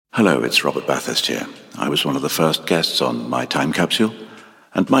Hello, it's Robert Bathurst here. I was one of the first guests on My Time Capsule,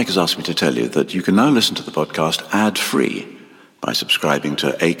 and Mike has asked me to tell you that you can now listen to the podcast ad-free by subscribing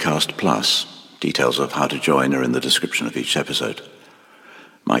to Acast Plus. Details of how to join are in the description of each episode.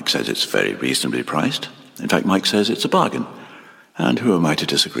 Mike says it's very reasonably priced. In fact, Mike says it's a bargain. And who am I to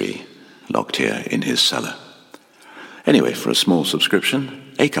disagree? Locked here in his cellar. Anyway, for a small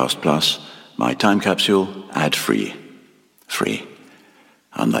subscription, Acast Plus, My Time Capsule, ad-free. Free.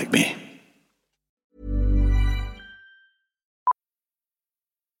 Unlike me.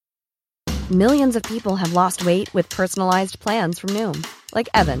 Millions of people have lost weight with personalized plans from Noom. Like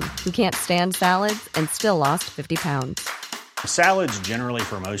Evan, who can't stand salads and still lost 50 pounds. Salads generally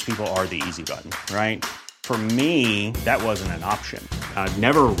for most people are the easy button, right? For me, that wasn't an option. I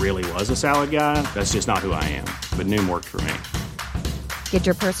never really was a salad guy. That's just not who I am. But Noom worked for me. Get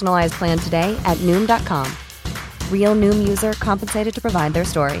your personalized plan today at Noom.com. Real Noom user compensated to provide their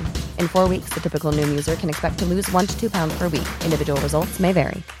story. In 4 weeks, the typical Noom user can expect to lose 1 to 2 pounds per week. Individual results may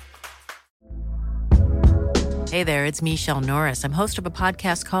vary. Hey there, it's Michelle Norris. I'm host of a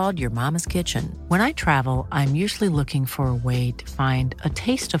podcast called Your Mama's Kitchen. When I travel, I'm usually looking for a way to find a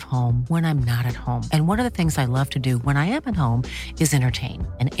taste of home when I'm not at home. And one of the things I love to do when I am at home is entertain.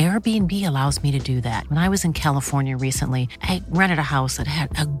 And Airbnb allows me to do that. When I was in California recently, I rented a house that had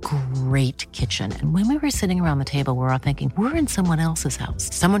a great kitchen. And when we were sitting around the table, we were all thinking, we're in someone else's house.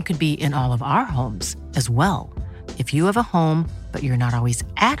 Someone could be in all of our homes as well. If you have a home, but you're not always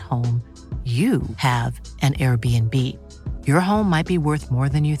at home, you have an Airbnb. Your home might be worth more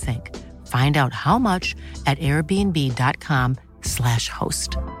than you think. Find out how much at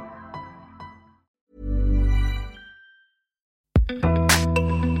airbnb.com/host.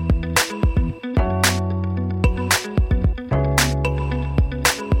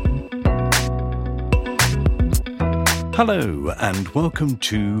 Hello, and welcome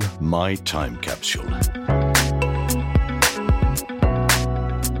to My Time Capsule.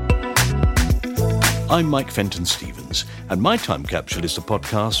 I'm Mike Fenton-Stevens, and My Time Capsule is the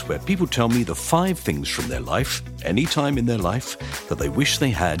podcast where people tell me the 5 things from their life, any time in their life, that they wish they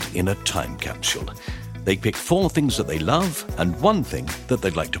had in a time capsule. They pick 4 things that they love and 1 thing that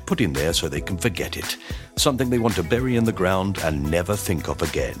they'd like to put in there so they can forget it. Something they want to bury in the ground and never think of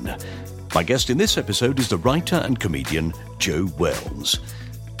again. My guest in this episode is the writer and comedian Joe Wells.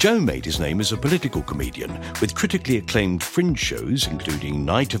 Joe made his name as a political comedian, with critically acclaimed fringe shows including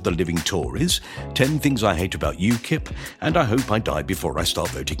Night of the Living Tories, 10 Things I Hate About UKIP, and I Hope I Die Before I Start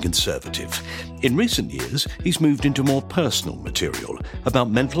Voting Conservative. In recent years, he's moved into more personal material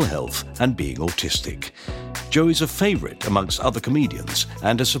about mental health and being autistic. Joe is a favourite amongst other comedians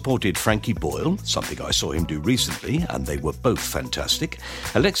and has supported Frankie Boyle, something I saw him do recently, and they were both fantastic,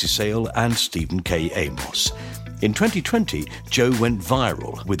 Alexis Sale and Stephen K. Amos. In 2020, Joe went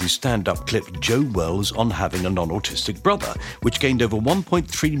viral with his stand-up clip Joe Wells on having a non-autistic brother, which gained over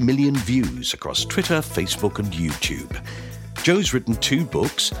 1.3 million views across Twitter, Facebook and YouTube. Joe's written 2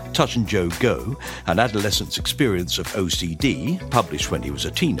 books, Touch and Joe Go, An Adolescent's Experience of OCD, published when he was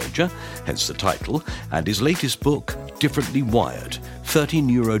a teenager, hence the title, and his latest book, Differently Wired, 30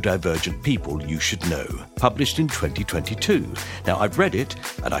 Neurodivergent People You Should Know, published in 2022. Now, I've read it,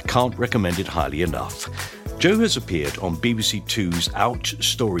 and I can't recommend it highly enough. Joe has appeared on BBC Two's Ouch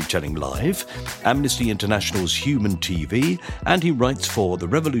Storytelling Live, Amnesty International's Human TV, and he writes for The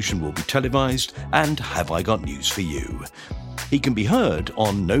Revolution Will Be Televised and Have I Got News for You. He can be heard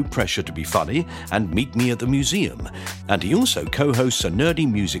on No Pressure to Be Funny and Meet Me at the Museum, and he also co-hosts a nerdy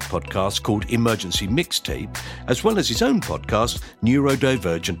music podcast called Emergency Mixtape, as well as his own podcast,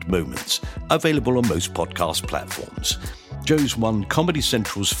 Neurodivergent Moments, available on most podcast platforms. Joe's won Comedy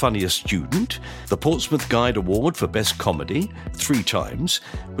Central's Funniest Student, the Portsmouth Guide Award for Best Comedy 3 times,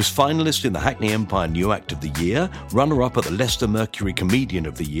 was finalist in the Hackney Empire New Act of the Year, runner-up at the Leicester Mercury Comedian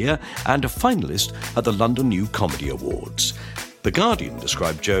of the Year, and a finalist at the London New Comedy Awards. The Guardian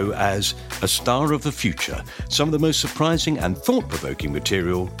described Joe as a star of the future, some of the most surprising and thought-provoking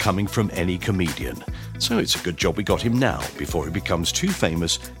material coming from any comedian. So it's a good job we got him now, before he becomes too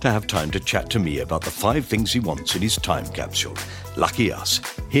famous to have time to chat to me about the 5 things he wants in his time capsule. Lucky us.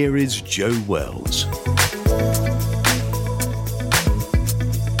 Here is Joe Wells.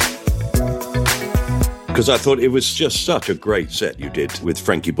 Because I thought it was just such a great set you did with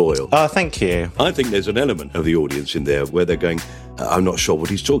Frankie Boyle. Oh, thank you. I think there's an element of the audience in there where they're going, I'm not sure what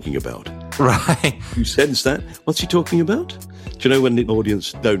he's talking about. Right. You sense that? What's he talking about? Do you know when the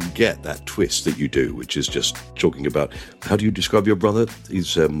audience don't get that twist that you do, which is just talking about, how do you describe your brother?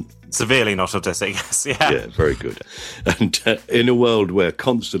 He's severely not autistic, yes, yeah. Yeah, very good. And in a world where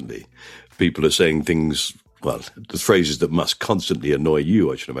constantly people are saying things well, the phrases that must constantly annoy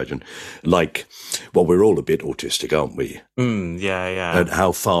you, I should imagine, like, well, we're all a bit autistic, aren't we? Yeah. And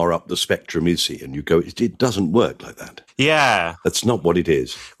how far up the spectrum is he? And you go, it doesn't work like that. Yeah. That's not what it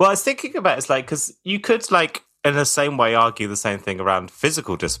is. Well, I was thinking about it's like, because you could like, in the same way, argue the same thing around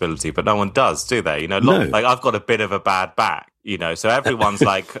physical disability, but no one does, do they? You know, No. like I've got a bit of a bad back, you know, so everyone's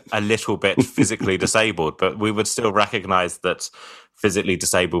like a little bit physically disabled, but we would still recognize that physically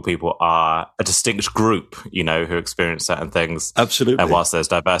disabled people are a distinct group, you know, who experience certain things. Absolutely. And whilst there's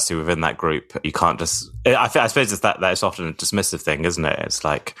diversity within that group, you can't just. I suppose it's that it's often a dismissive thing, isn't it? It's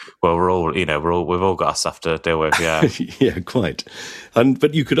like, well, we're all, you know, we've all got our stuff to deal with. Yeah, yeah, quite.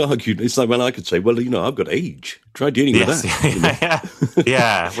 But you could argue, it's like when I could say, well, you know, I've got age. Try dealing with that.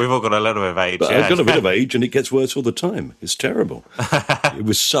 Yeah, we've all got a little bit of age. But I've got a bit of age, and it gets worse all the time. It's terrible. It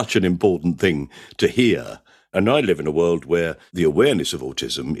was such an important thing to hear. And I live in a world where the awareness of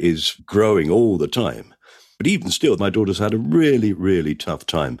autism is growing all the time. But even still, my daughter's had a really, really tough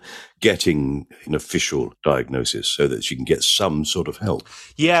time getting an official diagnosis so that she can get some sort of help.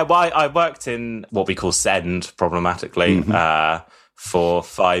 Yeah, well, I worked in what we call SEND, problematically, for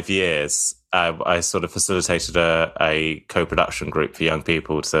 5 years. I sort of facilitated a co-production group for young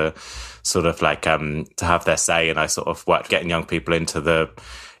people to sort of like to have their say, and I sort of worked getting young people into the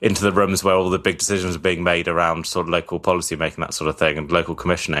rooms where all the big decisions are being made around sort of local policy making, that sort of thing, and local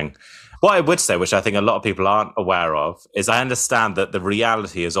commissioning. What I would say, which I think a lot of people aren't aware of, is I understand that the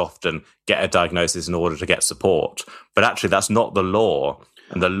reality is often get a diagnosis in order to get support, but actually that's not the law.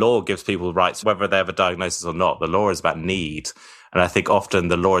 And the law gives people rights whether they have a diagnosis or not. The law is about need. And I think often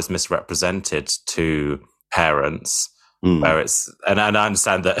the law is misrepresented to parents. Where it's, and I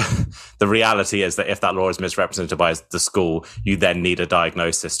understand that the reality is that if that law is misrepresented by the school, you then need a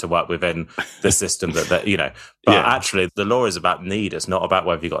diagnosis to work within the system that you know. But actually, the law is about need. It's not about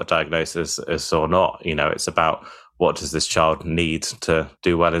whether you got a diagnosis or not. You know, it's about what does this child need to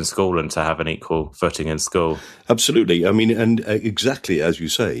do well in school and to have an equal footing in school. Absolutely. I mean, and exactly as you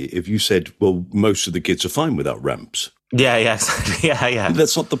say, if you said, well, most of the kids are fine without ramps. Yeah, exactly. Yeah.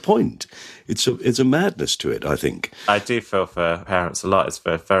 That's not the point. It's a madness to it, I think. I do feel for parents a lot. It's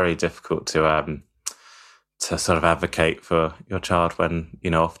very difficult to sort of advocate for your child when,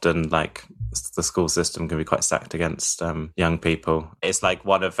 you know, often like the school system can be quite stacked against young people. It's like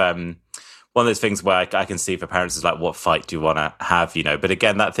one of those things where I can see for parents is like, what fight do you want to have, you know? But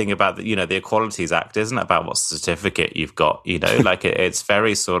again, that thing about the, you know, the Equalities Act isn't about what certificate you've got, you know, like it's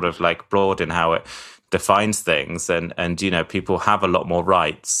very sort of like broad in how it defines things, and you know, people have a lot more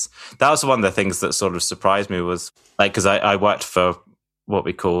rights. That was one of the things that sort of surprised me was like, because I worked for what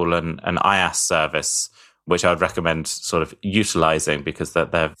we call an IAS service, which I would recommend sort of utilising because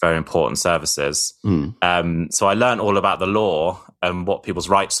they're very important services. So I learned all about the law and what people's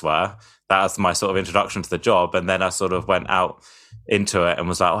rights were. That was my sort of introduction to the job, and then I sort of went out into it and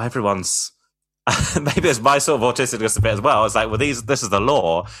was like, oh, everyone's maybe it's my sort of autisticness a bit as well. I was like, well, this is the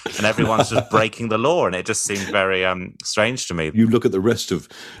law, and everyone's just breaking the law, and it just seemed very strange to me. You look at the rest of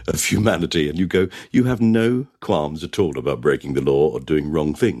humanity and you go, you have no qualms at all about breaking the law or doing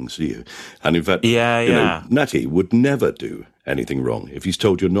wrong things, do you? And in fact, you know, Natty would never do anything wrong. If he's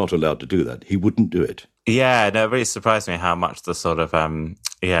told you're not allowed to do that, he wouldn't do it. Yeah, no, it really surprised me how much the sort of,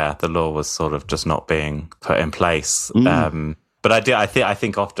 the law was sort of just not being put in place. But I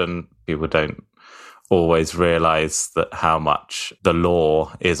think often people don't always realise that how much the law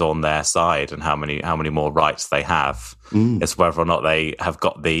is on their side and how many more rights they have. It's whether or not they have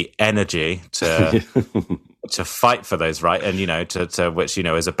got the energy to to fight for those rights, and you know, to which, you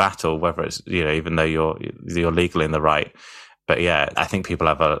know, is a battle, whether it's, you know, even though you're legally in the right. But yeah, I think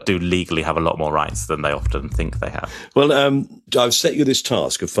people do legally have a lot more rights than they often think they have. Well, I've set you this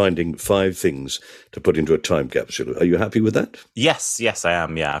task of finding 5 things to put into a time capsule. Are you happy with that? Yes, I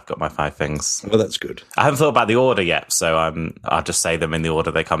am. Yeah, I've got my 5 things. Well, that's good. I haven't thought about the order yet, so I'll just say them in the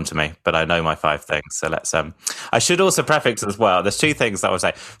order they come to me. But I know my 5 things, so let's. I should also prefix as well. There's 2 things that I would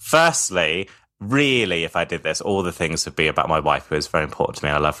say. Firstly, really, if I did this, all the things would be about my wife, who is very important to me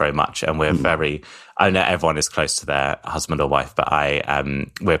and I love very much. And we're I know everyone is close to their husband or wife, but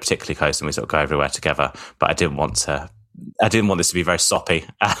we're particularly close and we sort of go everywhere together. But I didn't want this to be very soppy.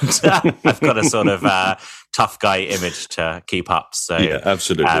 And I've got a sort of tough guy image to keep up. So yeah,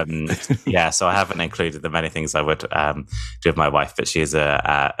 absolutely. So I haven't included the many things I would do with my wife, but she is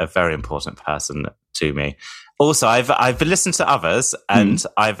a very important person to me. Also, I've listened to others, and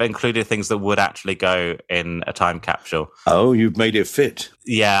I've included things that would actually go in a time capsule. Oh, you've made it fit.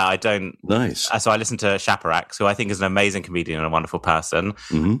 Yeah, I don't. Nice. So I listened to Shaparax, who I think is an amazing comedian and a wonderful person.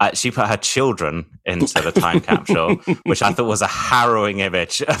 She put her children into the time capsule, which I thought was a harrowing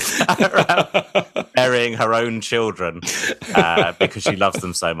image of her burying her own children because she loves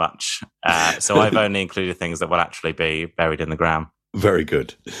them so much. So I've only included things that will actually be buried in the ground. Very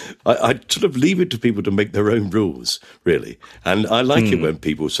good. I sort of leave it to people to make their own rules, really. And I like it when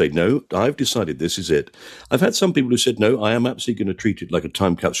people say, no, I've decided this is it. I've had some people who said, no, I am absolutely going to treat it like a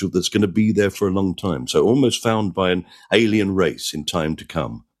time capsule that's going to be there for a long time. So almost found by an alien race in time to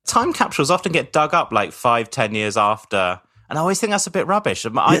come. Time capsules often get dug up like 5-10 years after. And I always think that's a bit rubbish.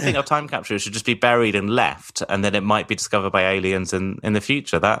 I think a time capsule should just be buried and left, and then it might be discovered by aliens in the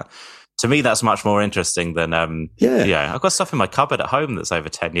future. To me, that's much more interesting than, I've got stuff in my cupboard at home that's over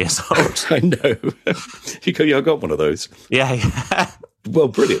 10 years old. I know. I got one of those. Yeah. Well,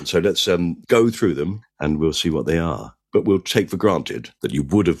 brilliant. So let's go through them and we'll see what they are. But we'll take for granted that you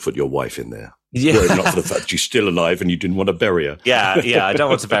would have put your wife in there. Yeah. Were it not for the fact she's still alive and you didn't want to bury her. Yeah, I don't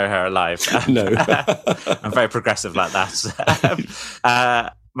want to bury her alive. No. I'm very progressive like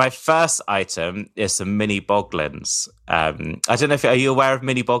that. My first item is some mini boglins. I don't know are you aware of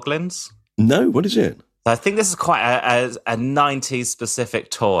mini boglins? No, what is it? I think this is quite a 90s specific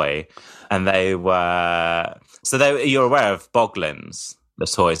toy. And you're aware of boglins, the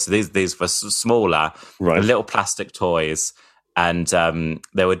toys. So these were smaller, right, little plastic toys. And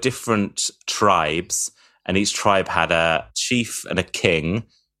there were different tribes, and each tribe had a chief and a king.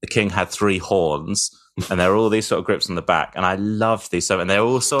 The king had 3 horns. And there are all these sort of grips on the back, and I loved these. And they're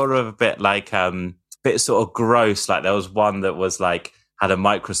all sort of a bit like, bit sort of gross. Like there was one that was like had a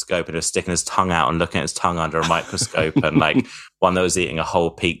microscope and was sticking his tongue out and looking at his tongue under a microscope, and like one that was eating a whole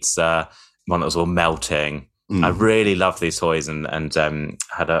pizza, one that was all melting. I really loved these toys and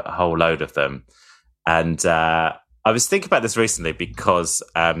had a whole load of them. And I was thinking about this recently because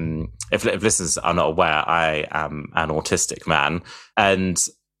if listeners are not aware, I am an autistic man, and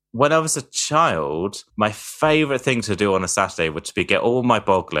when I was a child, my favourite thing to do on a Saturday would be get all my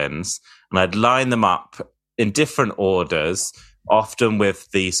boglins and I'd line them up in different orders, often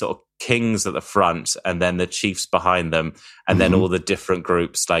with the sort of kings at the front and then the chiefs behind them, and then all the different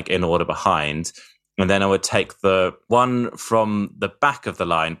groups like in order behind. And then I would take the one from the back of the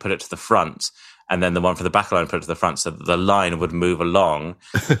line, put it to the front, and then the one from the back of the line, put it to the front, so that the line would move along.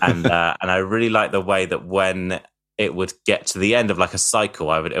 And I really like the way that when it would get to the end of like a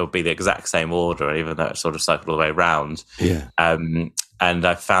cycle, it would be the exact same order, even though it sort of cycled all the way around. Yeah. And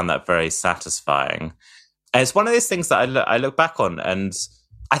I found that very satisfying. And it's one of those things that I look back on, and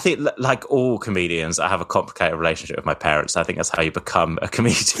I think, like all comedians, I have a complicated relationship with my parents. I think that's how you become a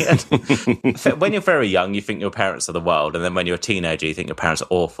comedian. When you're very young, you think your parents are the world. And then when you're a teenager, you think your parents are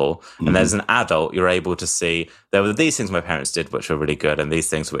awful. And as an adult, you're able to see there were these things my parents did which were really good, and these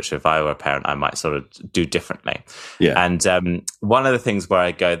things which, if I were a parent, I might sort of do differently. Yeah. And one of the things where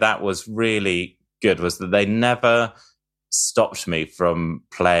I go, that was really good, was that they never stopped me from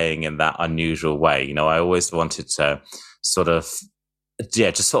playing in that unusual way. You know, I always wanted to sort of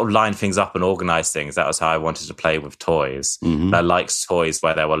just sort of line things up and organize things. That was how I wanted to play with toys. And I liked toys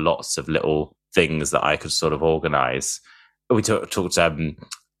where there were lots of little things that I could sort of organize. We talked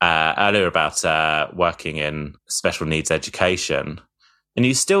earlier about working in special needs education. And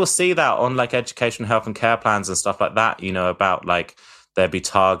you still see that on like education, health and care plans and stuff like that, you know, about like there'd be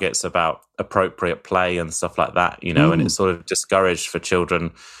targets about appropriate play and stuff like that, you know, and it's sort of discouraged for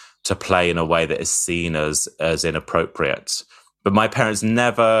children to play in a way that is seen as inappropriate. But my parents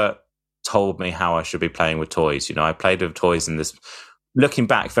never told me how I should be playing with toys. You know, I played with toys in this, looking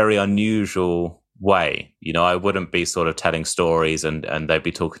back, very unusual way. You know, I wouldn't be sort of telling stories and they'd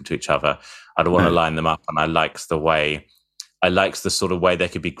be talking to each other. I'd want to line them up, and I liked the sort of way they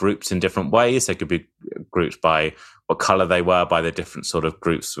could be grouped in different ways. They could be grouped by what color they were, by the different sort of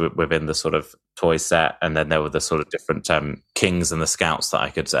groups within the sort of toy set. And then there were the sort of different kings and the scouts that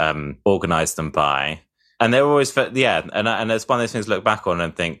I could organize them by. And they were always, and it's one of those things to look back on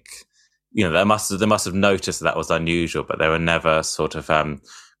and think, you know, they must have noticed that was unusual, but they were never sort of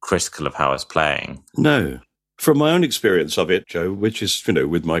critical of how I was playing. No. From my own experience of it, Joe, which is, you know,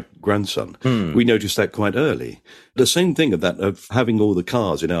 with my grandson, we noticed that quite early. The same thing of having all the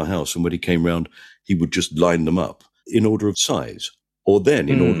cars in our house, and when he came round, he would just line them up in order of size, or then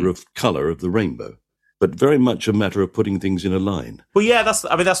in order of colour of the rainbow. But very much a matter of putting things in a line. Well, yeah, that's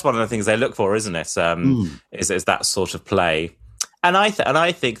one of the things they look for, isn't it? Is that sort of play. And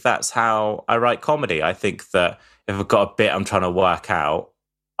I think that's how I write comedy. I think that if I've got a bit I'm trying to work out,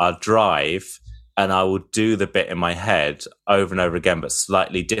 I'll drive, and I will do the bit in my head over and over again, but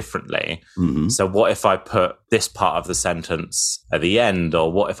slightly differently. So what if I put this part of the sentence at the end,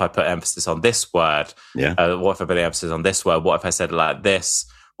 or what if I put emphasis on this word? What if I put the emphasis on this word? What if I said it like this?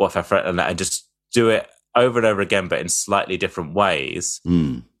 What if I and just do it over and over again, but in slightly different ways?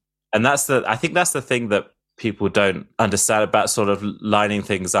 And I think that's the thing that people don't understand about sort of lining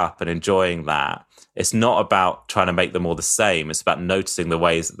things up and enjoying that. It's not about trying to make them all the same. It's about noticing the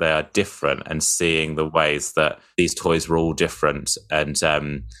ways that they are different and seeing the ways that these toys were all different, and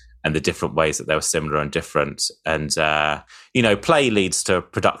the different ways that they were similar and different. And, play leads to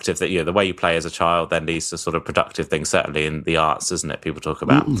productive, that, the way you play as a child then leads to sort of productive things, certainly in the arts, isn't it? People talk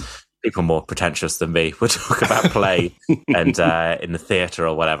about, people more pretentious than me would talk about play and in the theatre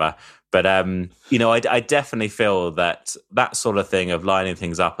or whatever. But, I definitely feel that sort of thing of lining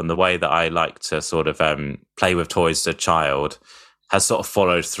things up and the way that I like to sort of play with toys as a child has sort of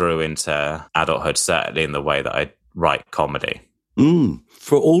followed through into adulthood, certainly in the way that I write comedy.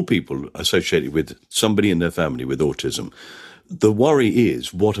 For all people associated with somebody in their family with autism, the worry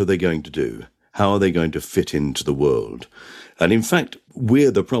is, what are they going to do? How are they going to fit into the world? And in fact,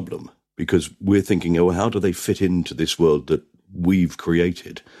 we're the problem, because we're thinking, how do they fit into this world that we've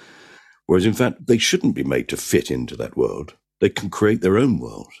created? Whereas, in fact, they shouldn't be made to fit into that world. They can create their own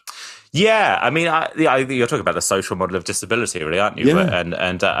world. Yeah, I mean, you're talking about the social model of disability, really, aren't you? Yeah.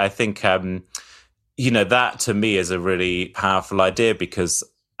 And I think, that to me is a really powerful idea, because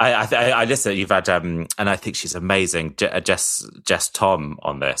I listen. You've had, and I think she's amazing, Jess Tom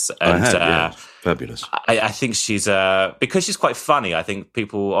on this. And, fabulous. I think she's because she's quite funny. I think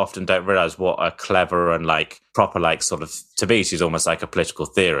people often don't realize what a clever and proper sort of, to me, she's almost like a political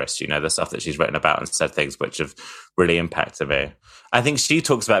theorist. The stuff that she's written about and said things which have really impacted me. I think she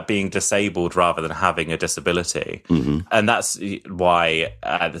talks about being disabled rather than having a disability, and that's why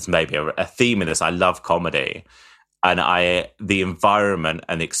there's maybe a theme in this. I love comedy. And the environment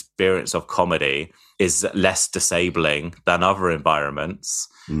and the experience of comedy is less disabling than other environments.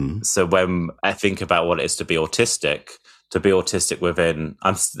 So when I think about what it is to be autistic within,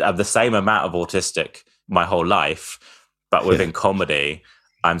 I'm the same amount of autistic my whole life, but within comedy,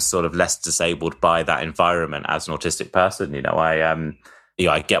 I'm sort of less disabled by that environment as an autistic person.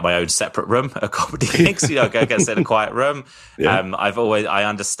 I get my own separate room at comedy gigs. I go get in a quiet room. I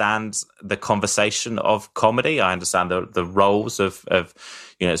understand the conversation of comedy. I understand the roles of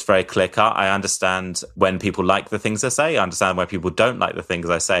it's very clear cut. I understand when people like the things I say. I understand when people don't like the things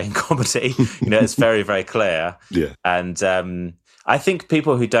I say in comedy. It's very, very clear. Yeah. And I think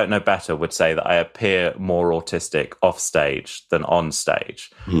people who don't know better would say that I appear more autistic off stage than on stage.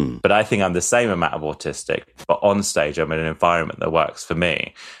 But I think I'm the same amount of autistic, but on stage I'm in an environment that works for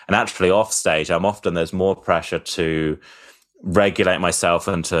me. And actually off stage, there's more pressure to regulate myself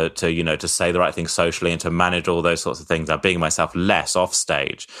and to say the right thing socially and to manage all those sorts of things. I'm being myself less off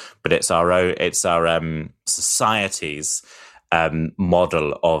stage, but it's our society's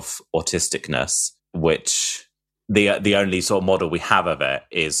model of autisticness, which the only sort of model we have of it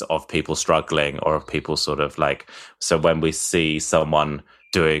is of people struggling, or of people sort of so when we see someone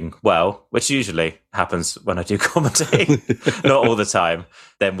doing well, which usually happens when I do comedy, not all the time,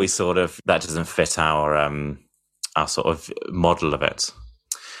 then we sort of, that doesn't fit our sort of model of it.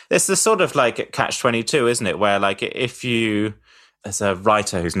 It's the sort of catch-22, isn't it? Where there's a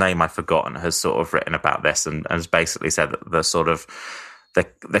writer whose name I've forgotten has sort of written about this and has basically said that the sort of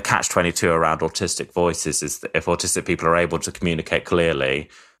the catch-22 around autistic voices is that if autistic people are able to communicate clearly,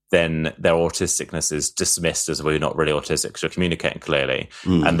 then their autisticness is dismissed as we're not really autistic because you're communicating clearly.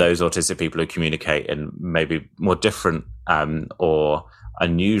 And those autistic people who communicate in maybe more different or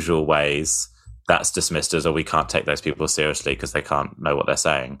unusual ways, that's dismissed as, we can't take those people seriously because they can't know what they're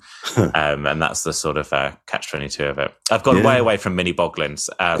saying. And that's the sort of catch-22 of it. I've gone way away from mini Boglins.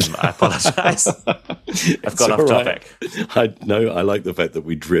 I apologise. I've gone off topic. I like the fact that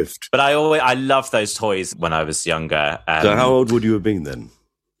we drift. But I loved those toys when I was younger. So how old would you have been then?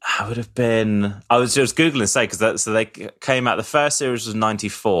 I would have been, I was just Googling to say, so they came out, the first series was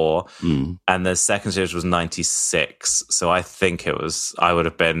 94 and the second series was 96. So I think I was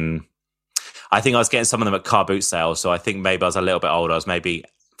getting some of them at car boot sales. So I think maybe I was a little bit older. I was maybe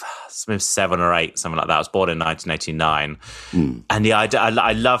 7 or 8, something like that. I was born in 1989. And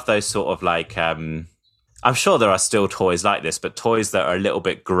I love those sort of I'm sure there are still toys like this, but toys that are a little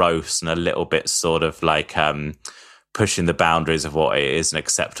bit gross and a little bit sort of pushing the boundaries of what is an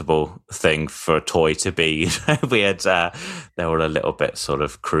acceptable thing for a toy to be. They were a little bit sort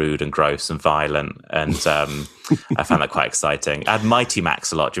of crude and gross and violent, and I found that quite exciting. I had Mighty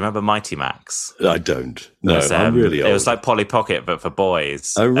Max a lot. Do you remember Mighty Max? I don't. No, I'm really old. It was like Polly Pocket, but for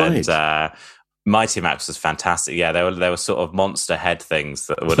boys. Oh, right. And Mighty Max was fantastic. Yeah, there were sort of monster head things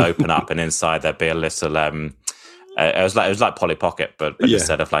that would open up, and inside there'd be a little. It was like Polly Pocket, but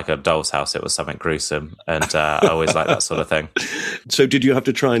instead of like a doll's house, it was something gruesome, and I always like that sort of thing. So, did you have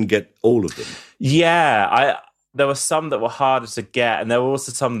to try and get all of them? Yeah, there were some that were harder to get, and there were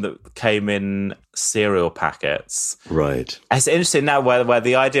also some that came in cereal packets. Right. It's interesting now where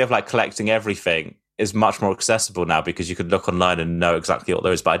the idea of like collecting everything is much more accessible now, because you could look online and know exactly what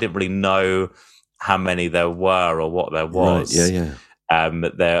there is. But I didn't really know how many there were or what there was. Right. Yeah.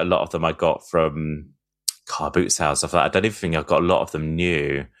 A lot of them I got from car boot sales, stuff like that. I don't even think I got a lot of them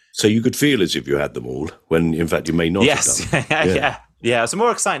new. So you could feel as if you had them all, when in fact you may not have done. Yeah. It was a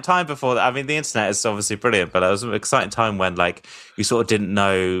more exciting time before that. I mean, the internet is obviously brilliant, but it was an exciting time when like you sort of didn't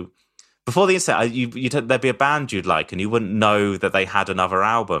know. Before the internet, there'd be a band you'd like, and you wouldn't know that they had another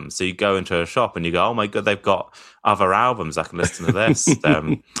album. So you go into a shop and you go, "Oh my god, they've got other albums! I can listen to this."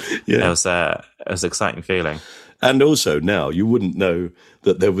 It was an exciting feeling. And also now you wouldn't know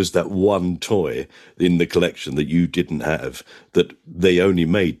that there was that one toy in the collection that you didn't have, that they only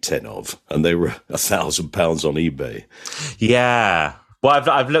made 10 of, and they were £1,000 on eBay. Yeah. Well,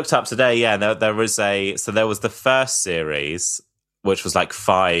 I've looked up today. Yeah, there was the first series, which was like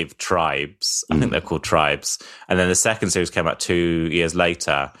 5 tribes. I think they're called tribes. And then the second series came out 2 years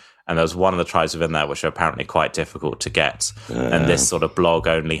later. And there was one of the tribes within there which are apparently quite difficult to get. And this sort of blog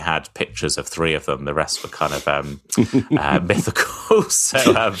only had pictures of 3 of them. The rest were kind of mythical.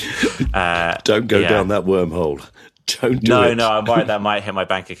 So don't go down that wormhole. Don't do it. No, I'm worried that might hit my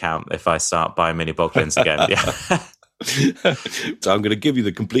bank account if I start buying mini boglins again. Yeah. So I'm going to give you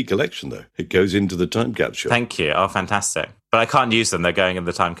the complete collection, though. It goes into the time capsule. Thank you. Oh, fantastic. But I can't use them. They're going in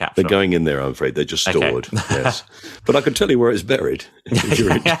the time capsule. They're going in there, I'm afraid. They're just stored. Okay. Yes. But I can tell you where it's buried. If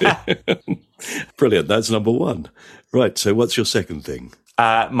you're interested. Brilliant. That's number 1. Right. So what's your second thing?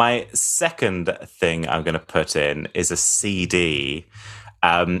 My second thing I'm going to put in is a CD.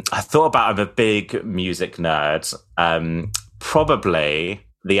 I thought about, I'm a big music nerd. Probably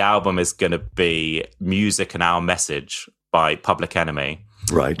the album is going to be Music and Our Message by Public Enemy.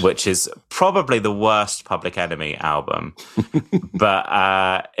 Right. Which is probably the worst Public Enemy album.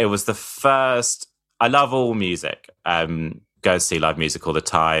 But it was the first. I love all music. Go and see live music all the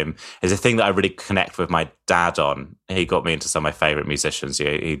time. It's a thing that I really connect with my dad on. He got me into some of my favourite musicians.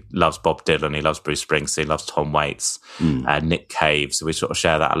 He loves Bob Dylan. He loves Bruce Springsteen. He loves Tom Waits, Nick Cave. So we sort of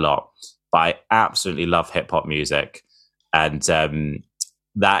share that a lot. But I absolutely love hip hop music. And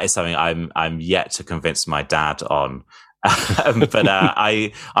that is something I'm yet to convince my dad on. But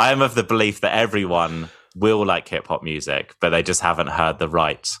I am of the belief that everyone will like hip hop music, but they just haven't heard the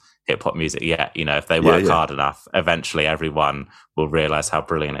right hip hop music yet. You know, if they work hard enough, eventually everyone will realize how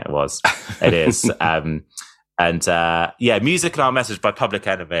brilliant it is. Music and Our Message by Public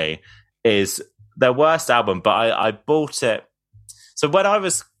Enemy is their worst album, but I bought it. So when I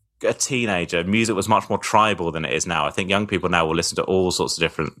was a teenager, music was much more tribal than it is now. I think young people now will listen to all sorts of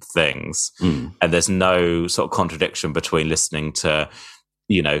different things, and there's no sort of contradiction between listening to,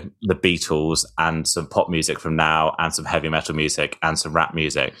 you know, the Beatles and some pop music from now and some heavy metal music and some rap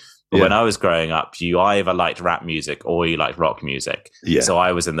music. But when I was growing up, you either liked rap music or you liked rock music. Yeah. So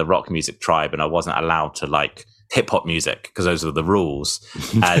I was in the rock music tribe, and I wasn't allowed to like hip hop music because those were the rules.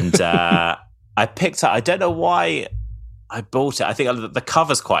 And I picked up, I don't know why I bought it. I think the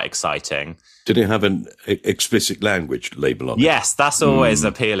cover's quite exciting. Did it have an explicit language label on it? Yes, that's always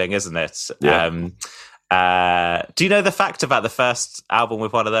appealing, isn't it? Yeah. Do you know the fact about the first album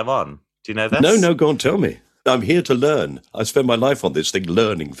with one of them on? Do you know this? No, go on, tell me. I'm here to learn. I spend my life on this thing,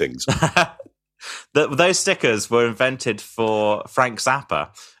 learning things. Those stickers were invented for Frank Zappa,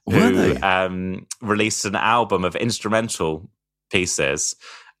 who released an album of instrumental pieces.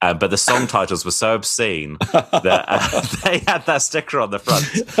 But the song titles were so obscene that they had that sticker on the front.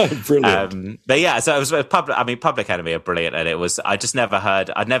 Brilliant. But yeah, so it was Public Enemy are brilliant, and it was. I'd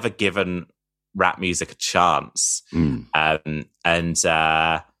never given rap music a chance, and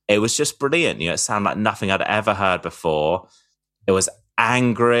it was just brilliant. You know, it sounded like nothing I'd ever heard before. It was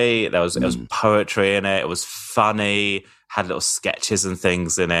angry. It was poetry in it. It was funny. Had little sketches and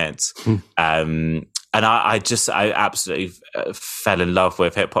things in it. And I absolutely fell in love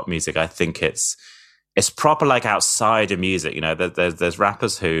with hip hop music. I think it's proper like outside of music. You know, there's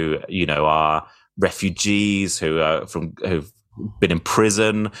rappers who, you know, are refugees who've been in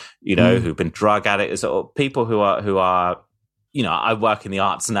prison, you know, who've been drug addicts, or people who are, you know, I work in the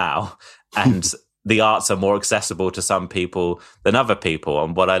arts now, and the arts are more accessible to some people than other people.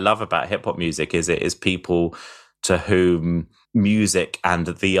 And what I love about hip hop music is it is people to whom music and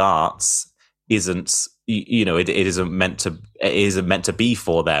the arts isn't it isn't meant to be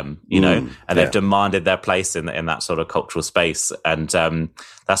for them, and they've demanded their place in that sort of cultural space. And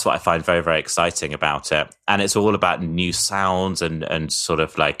that's what I find very, very exciting about it. And it's all about new sounds and sort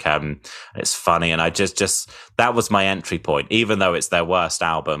of like, it's funny. And I just that was my entry point, even though it's their worst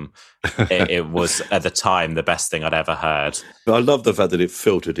album. It was at the time the best thing I'd ever heard. I love the fact that it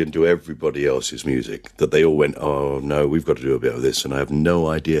filtered into everybody else's music, that they all went, oh no, we've got to do a bit of this, and I have no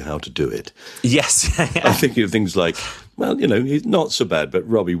idea how to do it. Yes. I think of things like, well, he's not so bad, but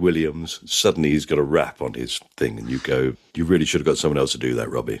Robbie Williams, suddenly he's got a rap on his thing, and you go, you really should have got someone else to do that,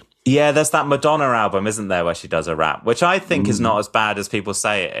 Robbie. Yeah, there's that Madonna album, isn't there, where she does a rap, which I think is not as bad as people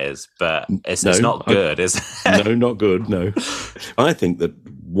say it is, but it's not good, is it? No, not good, no. I think that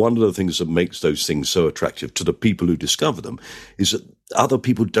one of the things that makes those things so attractive to the people who discover them is that other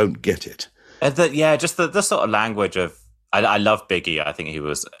people don't get it. Just the sort of language of, I love Biggie. I think he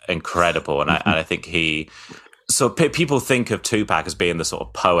was incredible, and I think people think of Tupac as being the sort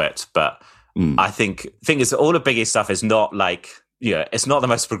of poet, but I think the thing is, all of Biggie's stuff is not like, it's not the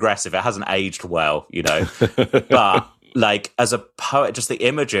most progressive. It hasn't aged well, but like as a poet, just the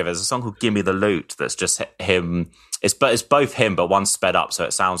imagery of it. There's a song called "Gimme the Loot" that's just him. It's both him, but one sped up, so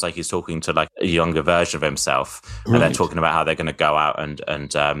it sounds like he's talking to like a younger version of himself, and they're talking about how they're going to go out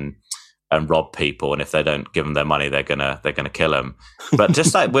and rob people, and if they don't give them their money, they're gonna kill them. But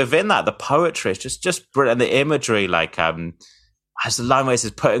just like within that, the poetry is just brilliant, and the imagery, like as the line where it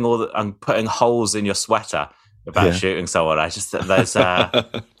says putting holes in your sweater about shooting someone. I just think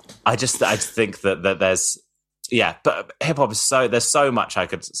think that there's. Yeah, but hip hop is there's so much I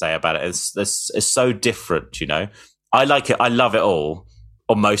could say about it. It's so different, I like it. I love it all,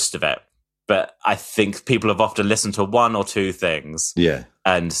 or most of it. But I think people have often listened to one or two things. Yeah.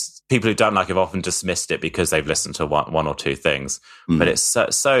 And people who don't like it have often dismissed it because they've listened to one or two things. But it's so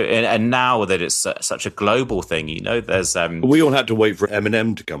and now that it's such a global thing, there's... we all had to wait for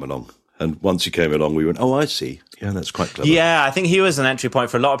Eminem to come along. And once he came along, we went, oh, I see. Yeah, that's quite clever. Yeah, I think he was an entry point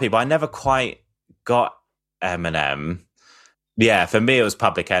for a lot of people. I never quite got Eminem. Yeah, for me it was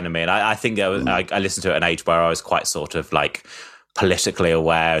Public Enemy, and I think I listened to it at an age where I was quite sort of like politically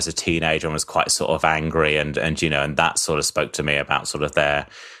aware as a teenager and was quite sort of angry, and that sort of spoke to me about sort of their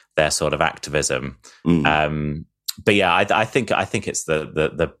sort of activism. But yeah, I think it's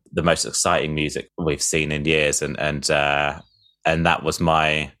the most exciting music we've seen in years, and that was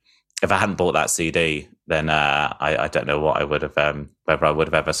my. If I hadn't bought that CD, then I don't know what I would have, whether I would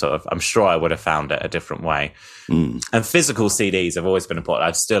have ever sort of, I'm sure I would have found it a different way. And physical CDs have always been important.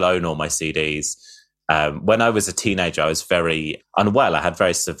 I still own all my CDs. When I was a teenager, I was very unwell. I had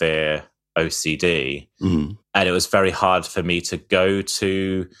very severe OCD, and it was very hard for me to go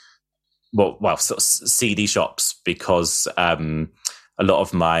to, sort of CD shops because a lot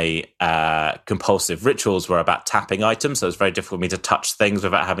of my compulsive rituals were about tapping items, so it was very difficult for me to touch things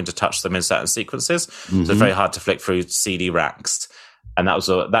without having to touch them in certain sequences. So it's very hard to flick through CD racks, and that was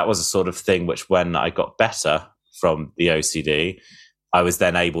a sort of thing which, when I got better from the OCD, I was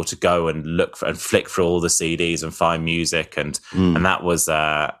then able to go and look for and flick through all the CDs and find music, and that was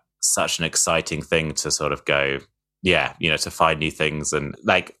such an exciting thing to sort of go. Yeah, to find new things, and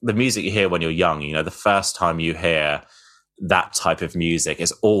like the music you hear when you're young, the first time you hear that type of music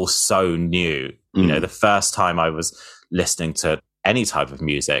is all so new. The first time I was listening to any type of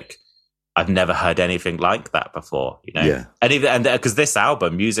music, I've never heard anything like that before, Yeah. And because this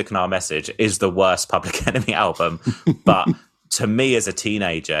album, Music and Our Message, is the worst Public Enemy album, but to me as a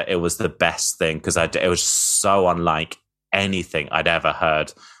teenager, it was the best thing because it was so unlike anything I'd ever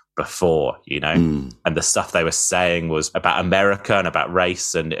heard before, and the stuff they were saying was about America and about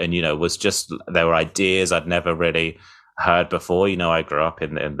race, and was just, there were ideas I'd never really heard before. I grew up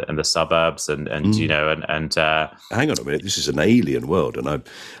in the suburbs, and hang on a minute, this is an alien world, and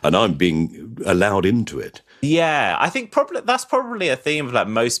I'm being allowed into it. Yeah, I think that's probably a theme of like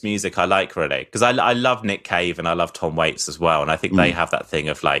most music I like, really, because I love Nick Cave and I love Tom Waits as well, and I think they have that thing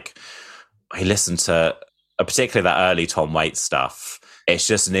of like, I listen to particularly that early Tom Waits stuff. It's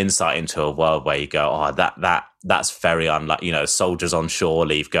just an insight into a world where you go, oh, that's very unlike, soldiers on shore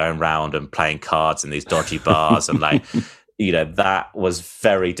leave going around and playing cards in these dodgy bars, and like, that was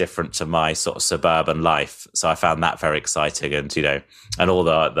very different to my sort of suburban life. So I found that very exciting, and and all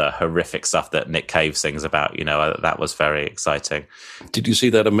the horrific stuff that Nick Cave sings about, that was very exciting. Did you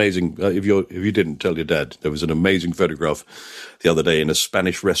see that amazing? If you didn't, tell your dad. There was an amazing photograph the other day in a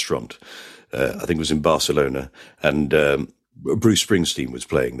Spanish restaurant. I think it was in Barcelona, and Bruce Springsteen was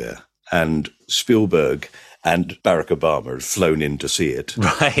playing there, and Spielberg and Barack Obama had flown in to see it.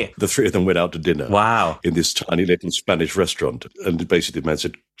 Right. The three of them went out to dinner. Wow. In this tiny little Spanish restaurant. And basically the man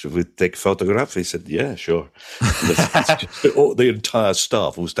said, "Should we take a photograph?" He said, "Yeah, sure." The entire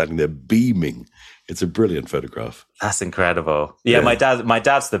staff was standing there beaming. It's a brilliant photograph. That's incredible. Yeah, my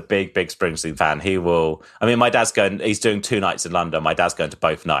dad's the big Springsteen fan. My dad's he's doing 2 nights in London. My dad's going to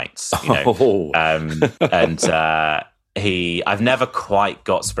both nights, you know. I've never quite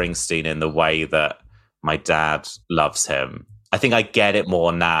got Springsteen in the way that my dad loves him. I think I get it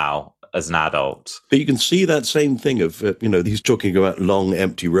more now as an adult. But you can see that same thing of, he's talking about long,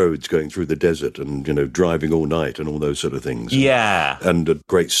 empty roads going through the desert and, driving all night and all those sort of things. Yeah. And a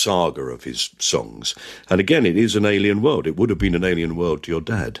great saga of his songs. And again, it is an alien world. It would have been an alien world to your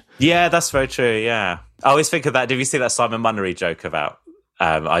dad. Yeah, that's very true, yeah. I always think of that. Did you see that Simon Munnery joke about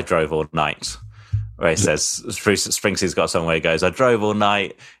I drove all night? Where he says, Springsteen's got a song where he goes, "I drove all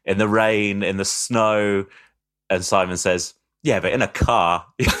night in the rain, in the snow." And Simon says, "Yeah, but in a car,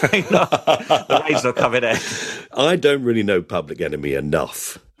 the rain's not coming in." I don't really know Public Enemy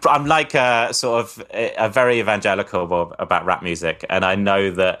enough. I'm like a very evangelical about rap music, and I know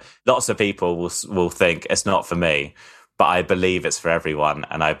that lots of people will think it's not for me, but I believe it's for everyone,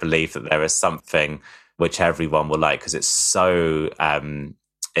 and I believe that there is something which everyone will like because it's so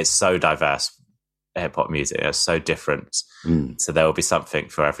diverse. Hip hop music is so different, so there will be something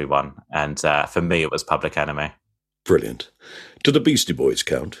for everyone. And for me, it was Public Enemy. Brilliant. Do the Beastie Boys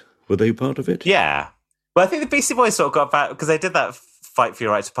count? Were they part of it? Yeah. Well, I think the Beastie Boys sort of got back because they did that "Fight for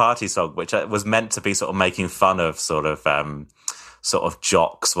Your Right to Party" song, which was meant to be sort of making fun of sort of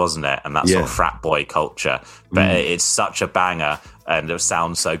jocks, wasn't it? And that sort of frat boy culture. But it's such a banger, and it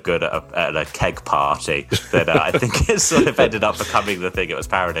sounds so good at a keg party that I think it sort of ended up becoming the thing it was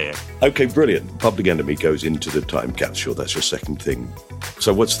parodying. Okay, brilliant. Public Enemy goes into the time capsule. That's your second thing.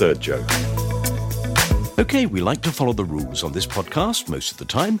 So what's third, Joe? Okay, we like to follow the rules on this podcast most of the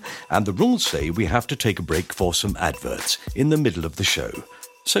time, and the rules say we have to take a break for some adverts in the middle of the show.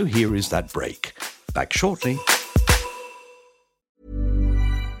 So here is that break. Back shortly.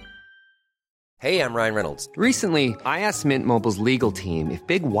 Hey, I'm Ryan Reynolds. Recently, I asked Mint Mobile's legal team if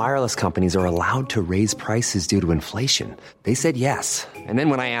big wireless companies are allowed to raise prices due to inflation. They said yes. And then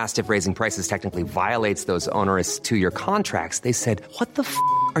when I asked if raising prices technically violates those onerous 2-year contracts, they said, "What the f***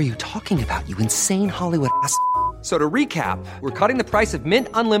 are you talking about, you insane Hollywood ass?" So to recap, we're cutting the price of Mint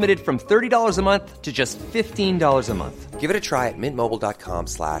Unlimited from $30 a month to just $15 a month. Give it a try at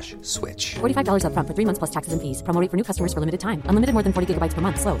mintmobile.com/switch. $45 up front for 3 months plus taxes and fees. Promo rate for new customers for limited time. Unlimited more than 40 gigabytes per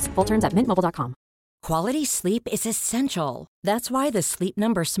month. Slows full terms at mintmobile.com. Quality sleep is essential. That's why the Sleep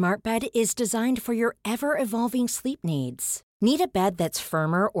Number Smart Bed is designed for your ever-evolving sleep needs. Need a bed that's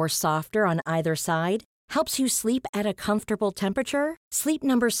firmer or softer on either side? Helps you sleep at a comfortable temperature? Sleep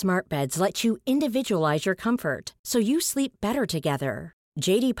Number Smart Beds let you individualize your comfort, so you sleep better together.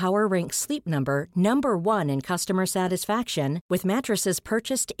 J.D. Power ranks Sleep Number number 1 in customer satisfaction with mattresses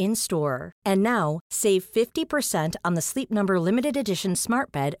purchased in-store. And now, save 50% on the Sleep Number Limited Edition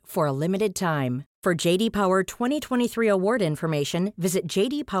Smart Bed for a limited time. For J.D. Power 2023 award information, visit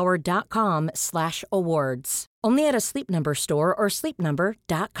jdpower.com/awards. Only at a Sleep Number store or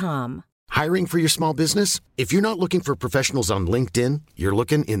sleepnumber.com. Hiring for your small business? If you're not looking for professionals on LinkedIn, you're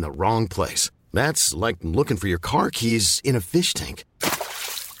looking in the wrong place. That's like looking for your car keys in a fish tank.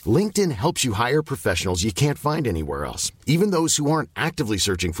 LinkedIn helps you hire professionals you can't find anywhere else, even those who aren't actively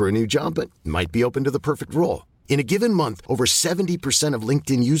searching for a new job but might be open to the perfect role. In a given month, over 70% of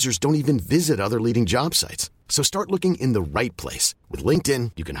LinkedIn users don't even visit other leading job sites. So start looking in the right place. With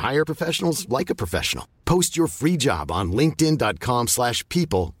LinkedIn, you can hire professionals like a professional. Post your free job on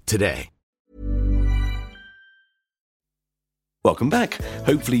linkedin.com/people today. Welcome back.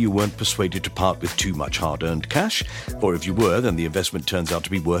 Hopefully you weren't persuaded to part with too much hard-earned cash, or if you were, then the investment turns out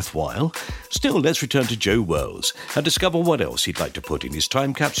to be worthwhile. Still, let's return to Joe Wells and discover what else he'd like to put in his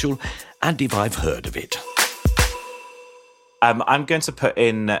time capsule, and if I've heard of it. I'm going to put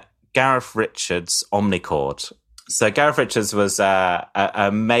in Gareth Richards' Omnichord. So Gareth Richards was an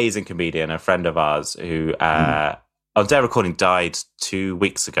amazing comedian, a friend of ours who, on day recording, died 2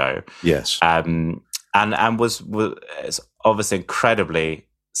 weeks ago. Yes. And was obviously incredibly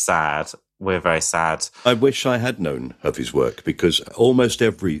sad. We're very sad. I wish I had known of his work, because almost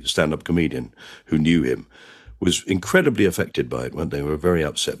every stand-up comedian who knew him was incredibly affected by it when they were very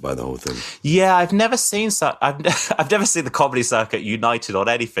upset by the whole thing. Yeah, I've never seen I've never seen the comedy circuit united on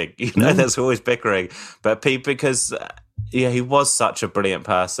anything. There's always bickering, but because he was such a brilliant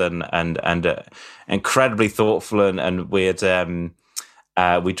person and incredibly thoughtful and weird.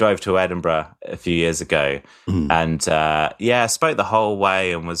 We drove to Edinburgh a few years ago, and spoke the whole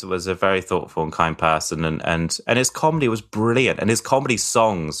way, and was a very thoughtful and kind person, and his comedy was brilliant, and his comedy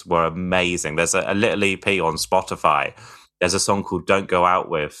songs were amazing. There's a little EP on Spotify. There's a song called "Don't Go Out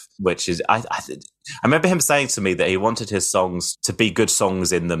With," which is I remember him saying to me that he wanted his songs to be good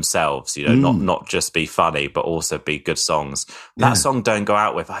songs in themselves, not just be funny, but also be good songs. That song "Don't Go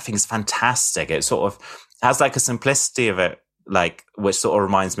Out With," I think is fantastic. It sort of has like a simplicity of it, like, which sort of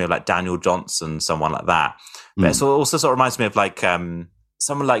reminds me of like Daniel Johnson, someone like that. But it also sort of reminds me of like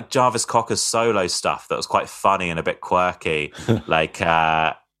someone like Jarvis Cocker's solo stuff that was quite funny and a bit quirky. Like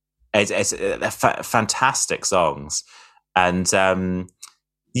it's fantastic songs. And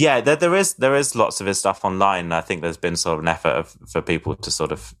there is lots of his stuff online. I think there's been sort of an effort for people to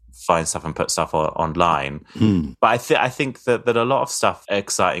sort of find stuff and put stuff online. But I think that a lot of stuff,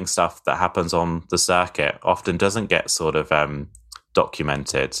 exciting stuff that happens on the circuit, often doesn't get sort of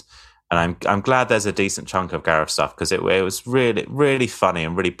documented. And I'm glad there's a decent chunk of Gareth stuff, because it was really, really funny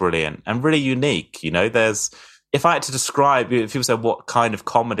and really brilliant and really unique. If I had to describe, if people said what kind of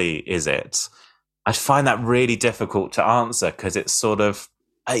comedy is it, I'd find that really difficult to answer, because it's sort of,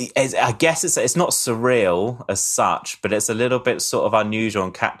 I guess it's not surreal as such, but it's a little bit sort of unusual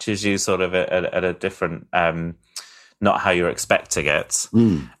and catches you sort of at a different, not how you're expecting it.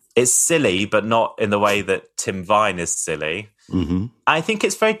 It's silly, but not in the way that Tim Vine is silly. I think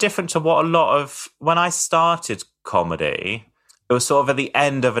it's very different to what when I started comedy, it was sort of at the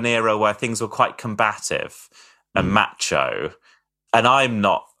end of an era where things were quite combative and macho, and I'm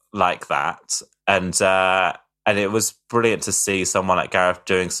not like that. And it was brilliant to see someone like Gareth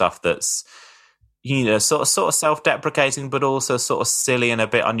doing stuff that's, sort of self-deprecating, but also sort of silly and a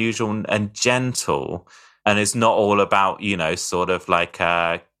bit unusual and gentle, and is not all about, sort of like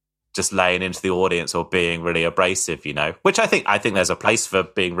just laying into the audience or being really abrasive, which I think there's a place for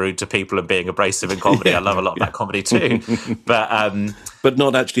being rude to people and being abrasive in comedy. I love a lot of that comedy too. But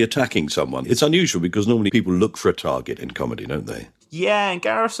not actually attacking someone. It's unusual, because normally people look for a target in comedy, don't they? Yeah, and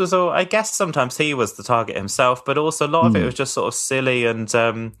Gareth was I guess sometimes he was the target himself, but also a lot of it was just sort of silly, and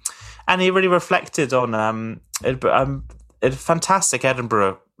he really reflected on a fantastic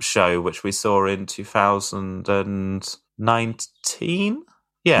Edinburgh show, which we saw in 2019.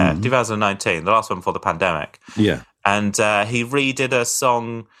 Yeah, 2019, the last one before the pandemic. Yeah. And he redid a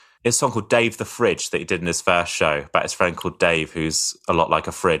song called Dave the Fridge that he did in his first show, about his friend called Dave, who's a lot like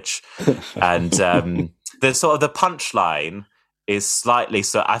a fridge. And the sort of the punchline is slightly,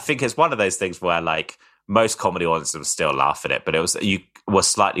 so I think it's one of those things where like most comedy audiences would still laugh at it, but you were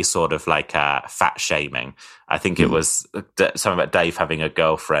slightly sort of like fat shaming. I think it was something about Dave having a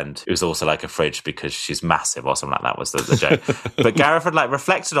girlfriend who's also like a fridge because she's massive or something like that was the joke. But Gareth had like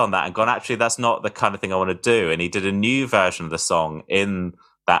reflected on that and gone, actually, that's not the kind of thing I want to do. And he did a new version of the song in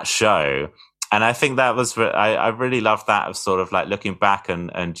that show. And I think that was, I really loved that, of sort of like looking back and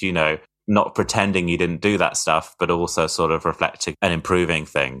not pretending you didn't do that stuff, but also sort of reflecting and improving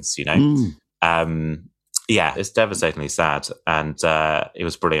things, Yeah, it's devastatingly sad, and it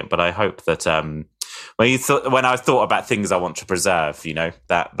was brilliant. But I hope that when I thought about things I want to preserve,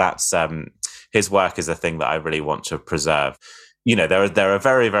 that's his work is a thing that I really want to preserve. There are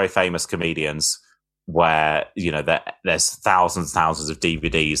very, very famous comedians where there's thousands of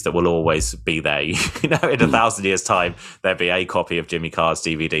DVDs that will always be there. In 1,000 years' time, there'll be a copy of Jimmy Carr's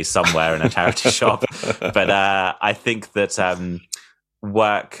DVD somewhere in a charity shop. But I think that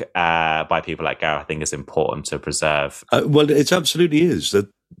work by people like Gareth, I think, is important to preserve. Well, it absolutely is. That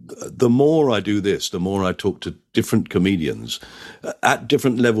the more I do this, the more I talk to different comedians at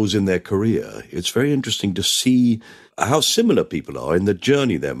different levels in their career. It's very interesting to see how similar people are in the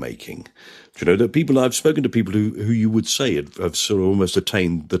journey they're making. That I've spoken to people who you would say have sort of almost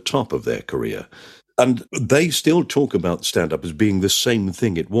attained the top of their career, and they still talk about stand-up as being the same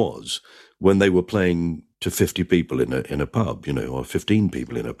thing it was when they were playing to 50 people in a pub, or 15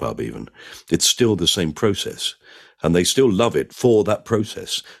 people in a pub even. It's still the same process, and they still love it for that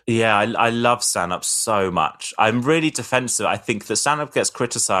process. Yeah, I love stand-up so much. I'm really defensive. I think that stand-up gets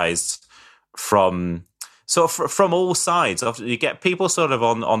criticised from all sides. You get people sort of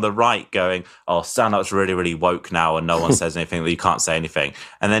on the right going, oh, stand-up's really, really woke now and no one says anything, that you can't say anything.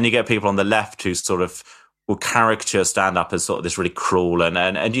 And then you get people on the left who sort of will caricature stand-up as sort of this really cruel. And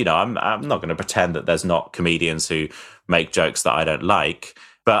I'm not going to pretend that there's not comedians who make jokes that I don't like.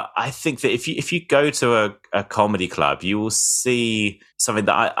 But I think that if you go to a comedy club, you will see something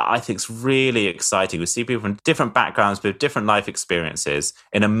that I think is really exciting. We see people from different backgrounds with different life experiences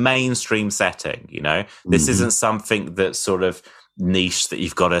in a mainstream setting. This isn't something that sort of niche that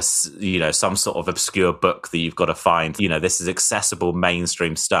you've got to, you know, some sort of obscure book that you've got to find. You know, this is accessible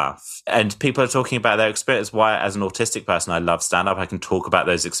mainstream stuff. And people are talking about their experience. Why, as an autistic person, I love stand-up. I can talk about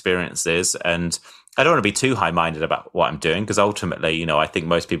those experiences. And I don't want to be too high-minded about what I'm doing, because ultimately, you know, I think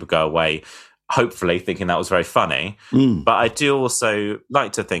most people go away hopefully thinking that was very funny. But I do also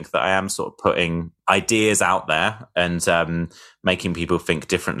like to think that I am sort of putting ideas out there and making people think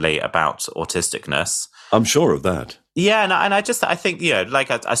differently about autisticness. I'm sure of that. Yeah, and I think, you know,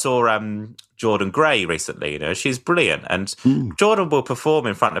 like I saw Jordan Gray recently, you know, she's brilliant. And Jordan will perform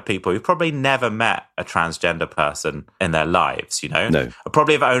in front of people who've probably never met a transgender person in their lives, you know? No. I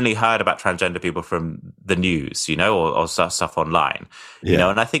probably have only heard about transgender people from the news, you know, or stuff online, you know?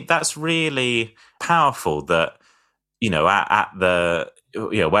 And I think that's really powerful that, you know, at the,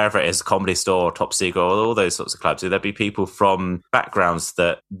 you know, wherever it is, Comedy Store, Top Secret, all those sorts of clubs, there'll be people from backgrounds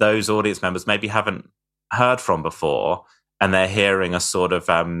that those audience members maybe haven't heard from before, and they're hearing a sort of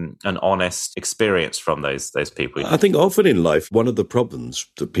an honest experience from those people. I think often in life, one of the problems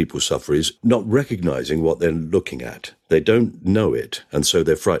that people suffer is not recognizing what they're looking at. They don't know it, and so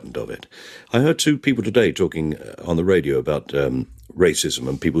they're frightened of it. I heard two people today talking on the radio about racism,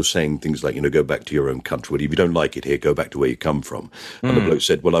 and people saying things like, you know, go back to your own country. Well, if you don't like it here, go back to where you come from. And the bloke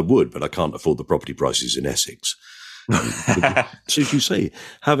said, well, I would, but I can't afford the property prices in Essex. So as you say,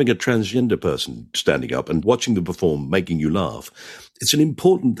 having a transgender person standing up and watching them perform, making you laugh, it's an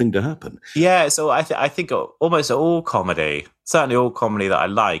important thing to happen. Yeah, so I think almost all comedy, certainly all comedy that I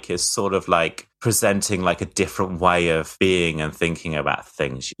like, is sort of like presenting like a different way of being and thinking about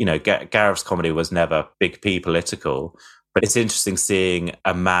things. You know, Gareth's comedy was never big P political, but it's interesting seeing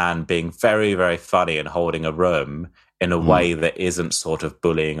a man being very, very funny and holding a room in a way that isn't sort of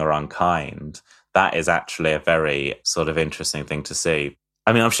bullying or unkind. That is actually a very sort of interesting thing to see.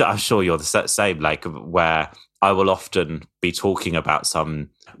 I mean, I'm sure you're the same, like where I will often be talking about some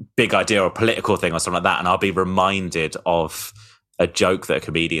big idea or political thing or something like that, and I'll be reminded of a joke that a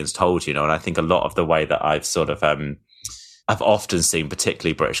comedian's told, you know, and I think a lot of the way that I've sort of, I've often seen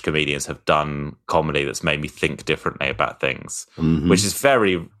particularly British comedians have done comedy that's made me think differently about things, which is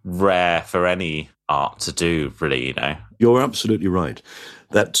very rare for any art to do, really, you know. You're absolutely right.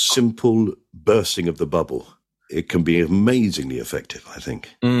 That simple bursting of the bubble, it can be amazingly effective, I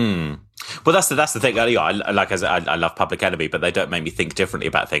think. Well, that's the thing. You know, I love Public Enemy, but they don't make me think differently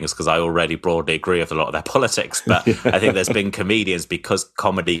about things because I already broadly agree with a lot of their politics. But I think there's been comedians, because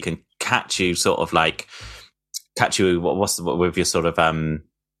comedy can catch you with your sort of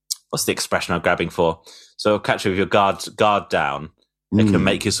what's the expression I'm grabbing for? So catch you with your guard down. It can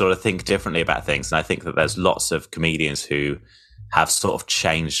make you sort of think differently about things, and I think that there's lots of comedians who have sort of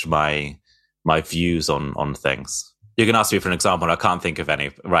changed my views on things. You can ask me for an example, and I can't think of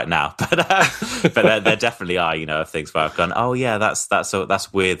any right now, but there definitely are, you know, things where I've gone, oh yeah,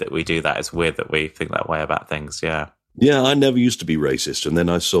 that's weird that we do that. It's weird that we think that way about things. Yeah. Yeah, I never used to be racist, and then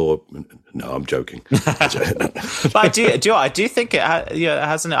I saw. No, I'm joking. But I do think it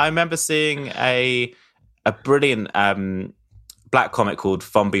hasn't. I remember seeing a brilliant black comic called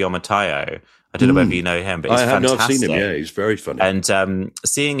Fombi Omotayo. I don't know whether you know him, but he's fantastic. I've seen him, yeah, he's very funny. And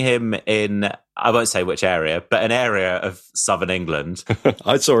seeing him in, I won't say which area, but an area of southern England.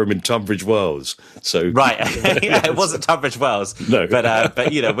 I saw him in Tunbridge Wells. So right, yeah, it wasn't Tunbridge Wells, no,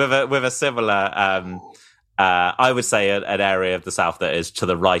 but you know, with a similar, I would say an area of the south that is to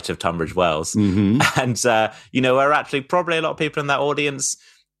the right of Tunbridge Wells, and you know, where actually probably a lot of people in that audience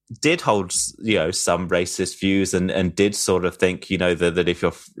did hold, you know, some racist views and did sort of think, you know, that if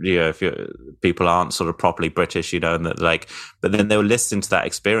you're people aren't sort of properly British, you know, and that like, but then they were listening to that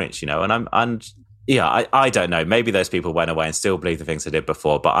experience, you know, and I don't know, maybe those people went away and still believe the things they did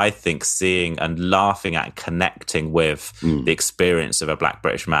before, but I think seeing and laughing at and connecting with the experience of a black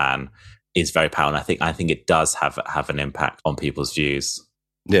British man is very powerful. And I think it does have an impact on people's views.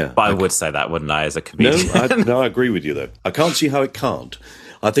 Yeah. But I would say that, wouldn't I, as a comedian? No, I agree with you though. I can't see how it can't.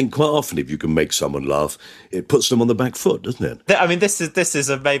 I think quite often if you can make someone laugh, it puts them on the back foot, doesn't it? I mean, this is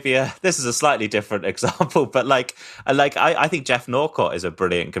a slightly different example, but I think Jeff Norcott is a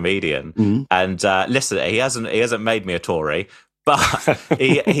brilliant comedian, and listen, he hasn't made me a Tory, but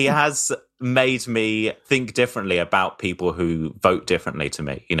he has made me think differently about people who vote differently to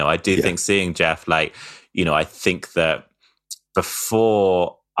me. You know, I do think seeing Jeff, like, you know, I think that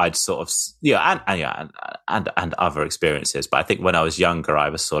before I'd sort of, and other experiences. But I think when I was younger, I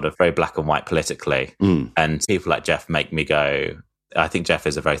was sort of very black and white politically. And people like Jeff make me go, I think Jeff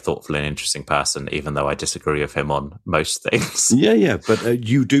is a very thoughtful and interesting person, even though I disagree with him on most things. Yeah. But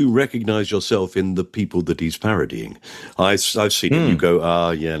you do recognise yourself in the people that he's parodying. I've seen it. You go,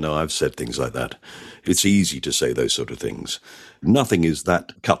 I've said things like that. It's easy to say those sort of things. Nothing is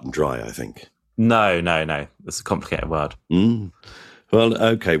that cut and dry, I think. No. It's a complicated word. Well,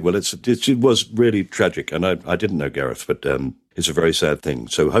 okay. Well, it was really tragic, and I didn't know Gareth, but it's a very sad thing.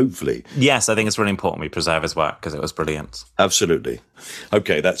 So hopefully... Yes, I think it's really important we preserve his work because it was brilliant. Absolutely.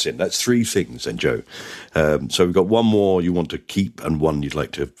 Okay, that's it. That's 3 things then, Joe. So we've got one more you want to keep and one you'd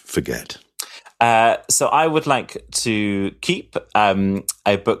like to forget. So I would like to keep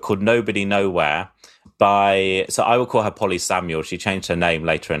a book called Nobody Nowhere so I will call her Polly Samuel. She changed her name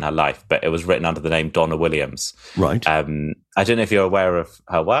later in her life, but it was written under the name Donna Williams. Right. I don't know if you're aware of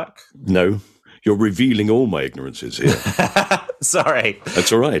her work. No. You're revealing all my ignorances here. Sorry.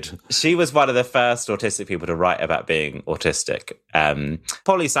 That's all right. She was one of the first autistic people to write about being autistic.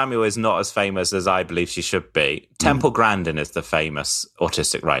 Polly Samuel is not as famous as I believe she should be. Temple Grandin is the famous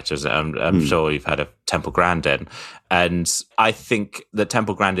autistic writer. I'm sure you've heard of Temple Grandin. And I think that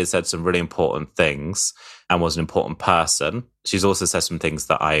Temple Grandin said some really important things and was an important person. She's also said some things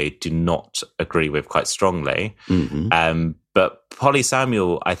that I do not agree with quite strongly. But Polly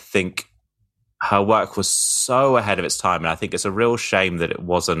Samuel, I think... her work was so ahead of its time, and I think it's a real shame that it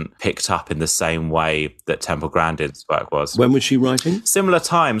wasn't picked up in the same way that Temple Grandin's work was. When was she writing? Similar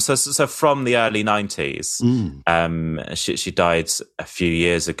time, so from the early 90s. She died a few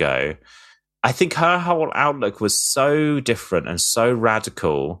years ago. I think her whole outlook was so different and so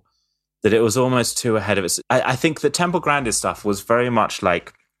radical that it was almost too ahead of its... I think that Temple Grandin's stuff was very much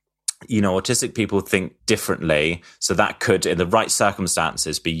like, autistic people think differently, so that could, in the right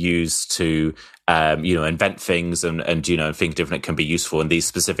circumstances, be used to, invent things and think different can be useful in these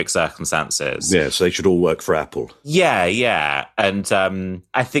specific circumstances. Yeah, so they should all work for Apple. Yeah. And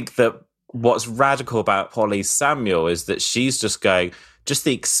I think that what's radical about Polly Samuel is that she's just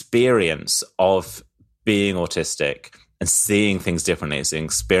the experience of being autistic and seeing things differently, and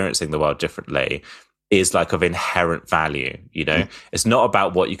experiencing the world differently is like of inherent value, It's not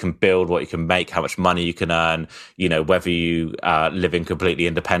about what you can build, what you can make, how much money you can earn, whether you are living completely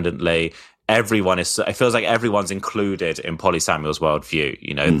independently. It feels like everyone's included in Polly Samuel's worldview,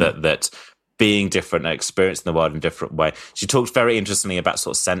 that being different and experiencing the world in a different way. She talked very interestingly about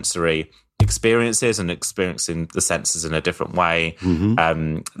sort of sensory experiences and experiencing the senses in a different way.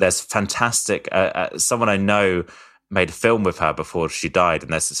 There's fantastic, someone I know made a film with her before she died,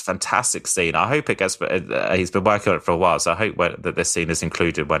 and there's this fantastic scene. I hope it gets... he's been working on it for a while, so I hope that this scene is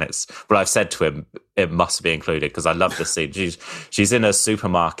included when it's... Well, I've said to him, it must be included, because I love this scene. She's in a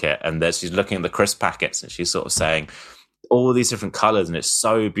supermarket, and she's looking at the crisp packets, and she's sort of saying all these different colours, and it's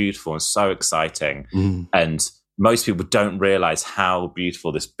so beautiful and so exciting. And most people don't realise how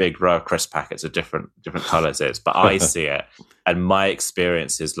beautiful this big row of crisp packets of different colours is, but I see it, and my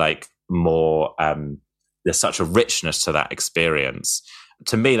experience is like more... there's such a richness to that experience.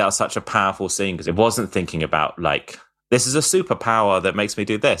 To me, that was such a powerful scene, because it wasn't thinking about like, this is a superpower that makes me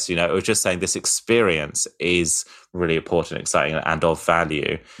do this. It was just saying this experience is really important, exciting, and of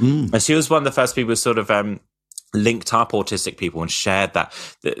value. And she was one of the first people who sort of linked up autistic people and shared that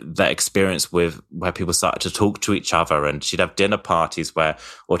experience with, where people started to talk to each other. And she'd have dinner parties where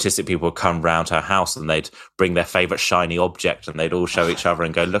autistic people would come round her house, and they'd bring their favorite shiny object, and they'd all show each other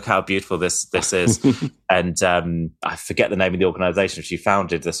and go, look how beautiful this is. And I forget the name of the organization. She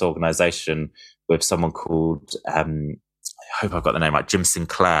founded this organization with someone called, I hope I've got the name right, Jim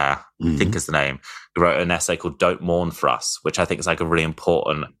Sinclair, I think is the name, who wrote an essay called Don't Mourn for Us, which I think is like a really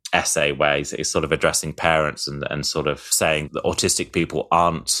important essay where he's sort of addressing parents and sort of saying that autistic people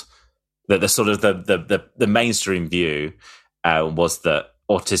aren't... That the sort of the mainstream view was that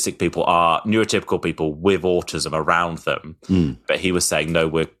autistic people are neurotypical people with autism around them. But he was saying, no,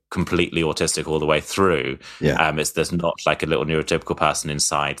 we're completely autistic all the way through. There's not like a little neurotypical person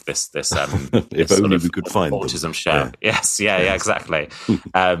inside this if only we could find autism them. shell. Yes, exactly.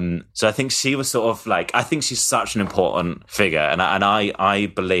 So I think she was sort of like, I think she's such an important figure, and I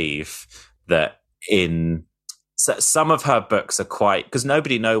believe that in some of her books are quite, because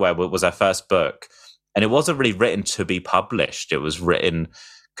Nobody Nowhere was her first book, and it wasn't really written to be published. It was written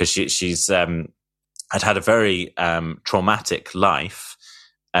because she's had a very traumatic life,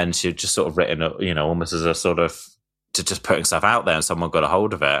 and she'd just sort of written, almost as a sort of to just putting stuff out there, and someone got a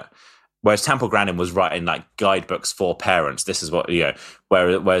hold of it. Whereas Temple Grandin was writing like guidebooks for parents. This is what,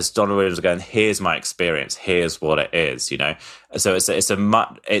 whereas Donna Williams was going, here's my experience, here's what it is, So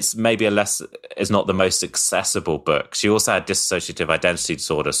it's maybe it's not the most accessible book. She also had dissociative identity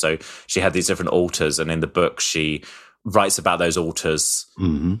disorder. So she had these different alters, and in the book she writes about those alters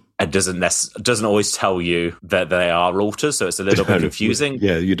and doesn't always tell you that they are alters. So it's a little bit confusing.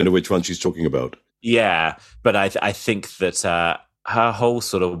 Yeah, you don't know which one she's talking about. Yeah, but I think that her whole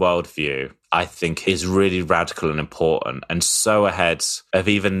sort of worldview, I think, is really radical and important, and so ahead of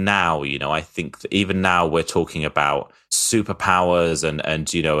even now. You know, I think that even now we're talking about superpowers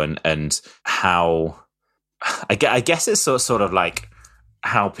and you know, and how I guess it's sort of like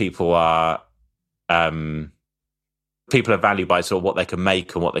how people are valued by sort of what they can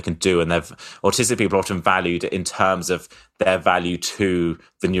make and what they can do, and autistic people are often valued in terms of their value to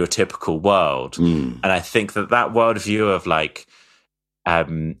the neurotypical world. And I think that worldview of like,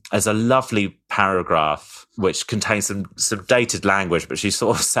 as a lovely paragraph which contains some dated language, but she's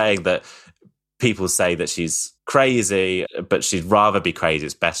sort of saying that people say that she's crazy, but she'd rather be crazy.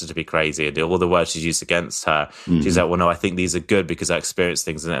 It's better to be crazy. And all the words she's used against her, she's like, well, no, I think these are good because I experience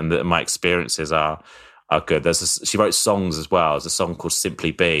things and that my experiences are good. She wrote songs as well. There's a song called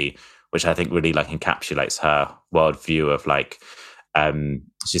Simply Be, which I think really like encapsulates her worldview of like,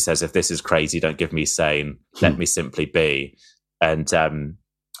 she says, if this is crazy, don't give me sane, let me simply be. And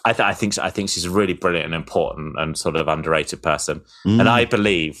I think she's a really brilliant and important and sort of underrated person. And I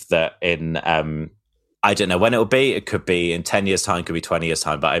believe that in, I don't know when it will be. It could be in 10 years' time, could be 20 years'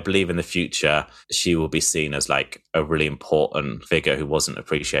 time. But I believe in the future, she will be seen as like a really important figure who wasn't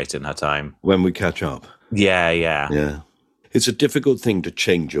appreciated in her time. When we catch up. Yeah. It's a difficult thing to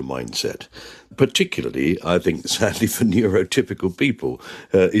change your mindset, particularly, I think, sadly, for neurotypical people,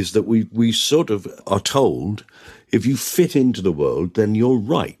 is that we sort of are told if you fit into the world, then you're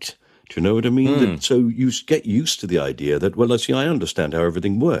right. Do you know what I mean? So you get used to the idea that, well, I understand how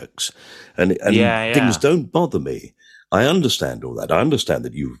everything works, and things don't bother me. I understand all that. I understand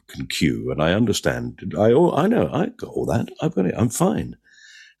that you can queue, and I understand. I know. I got all that. I've got it. I'm fine.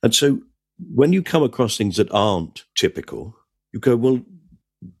 And so when you come across things that aren't typical, you go, well,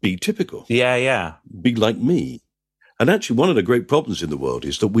 be typical. Yeah. Be like me. And actually, one of the great problems in the world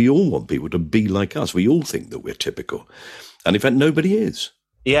is that we all want people to be like us. We all think that we're typical. And in fact, nobody is.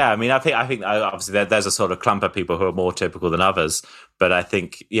 Yeah, I mean, I think obviously there's a sort of clump of people who are more typical than others. But I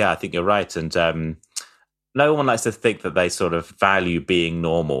think you're right. And no one likes to think that they sort of value being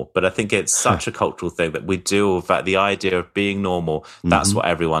normal. But I think it's such a cultural thing that we do, that the idea of being normal, that's what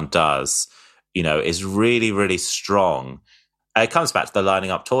everyone does, you know, is really, really strong. It comes back to the lining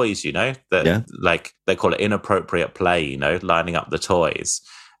up toys, you know, that like they call it inappropriate play, you know, lining up the toys.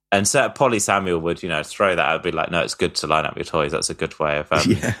 And so Polly Samuel would, you know, throw that out and be like, no, it's good to line up your toys. That's a good way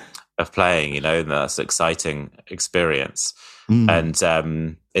of playing, you know, and that's an exciting experience.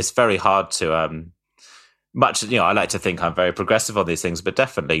 And it's very hard to, much, you know, I like to think I'm very progressive on these things, but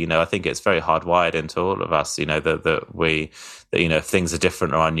definitely, you know, I think it's very hardwired into all of us, you know, that you know, if things are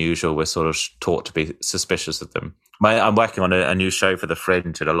different or unusual, we're sort of taught to be suspicious of them. I'm working on a new show for The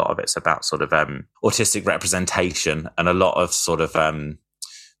Fringe, and a lot of it's about sort of autistic representation, and a lot of sort of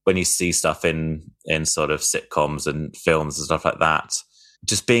when you see stuff in sort of sitcoms and films and stuff like that,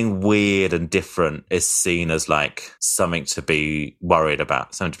 just being weird and different is seen as like something to be worried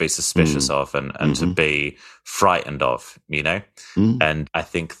about, something to be suspicious of, and to be frightened of, you know? And I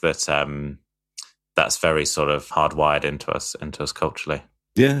think that that's very sort of hardwired into us culturally.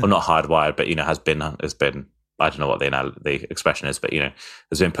 Yeah. Well, not hardwired, but, you know, has been, I don't know what the expression is, but, you know,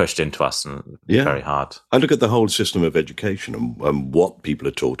 has been pushed into us, and very hard. I look at the whole system of education and what people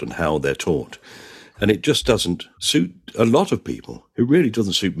are taught and how they're taught. And it just doesn't suit a lot of people. It really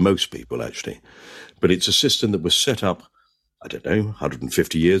doesn't suit most people, actually. But it's a system that was set up, I don't know,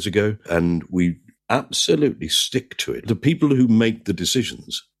 150 years ago, and we absolutely stick to it. The people who make the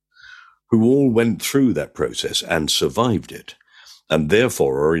decisions, who all went through that process and survived it, and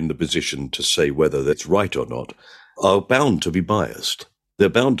therefore are in the position to say whether that's right or not, are bound to be biased. They're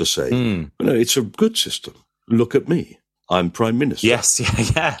bound to say, no, it's a good system. Look at me. I'm Prime Minister. Yes,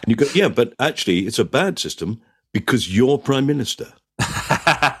 yeah. And you go, yeah, but actually it's a bad system because you're Prime Minister.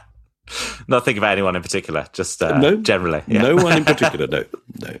 Not thinking about anyone in particular, just generally. Yeah. No one in particular, no.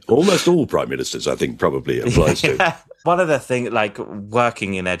 Almost all Prime Ministers, I think, probably applies to. One of the things, like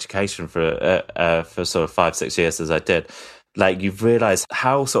working in education for sort of 5-6 years as I did, like you've realised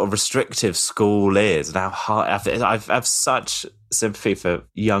how sort of restrictive school is, and how hard. I've such sympathy for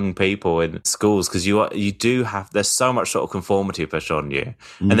young people in schools, because you do have, there's so much sort of conformity pushed on you,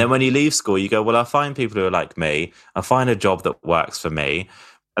 and then when you leave school, you go, well, I'll find people who are like me. I'll find a job that works for me.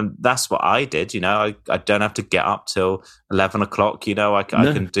 And that's what I did, you know. I don't have to get up till 11 o'clock, you know. I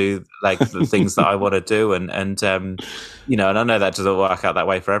can do like the things that I want to do, and you know, and I know that doesn't work out that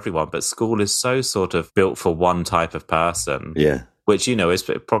way for everyone, but school is so sort of built for one type of person. Yeah. which, you know, is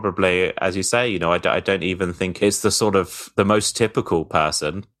probably, as you say, you know, I don't even think it's the sort of the most typical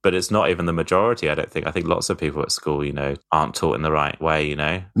person, but it's not even the majority, I don't think. I think lots of people at school, you know, aren't taught in the right way, you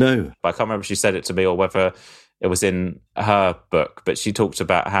know. No. But I can't remember if she said it to me or whether it was in her book, but she talked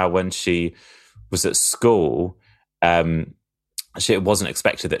about how when she was at school, it wasn't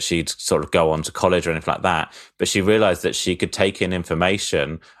expected that she'd sort of go on to college or anything like that, but she realized that she could take in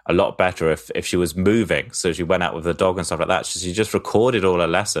information a lot better if she was moving. So she went out with the dog and stuff like that. So she just recorded all her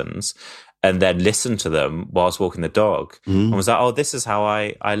lessons and then listened to them whilst walking the dog and was like, oh, this is how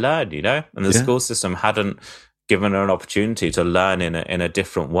I learn, you know? And the school system hadn't given her an opportunity to learn in a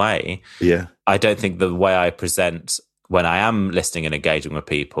different way. Yeah. I don't think the way I present when I am listening and engaging with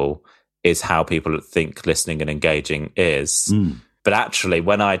people is how people think listening and engaging is. But actually,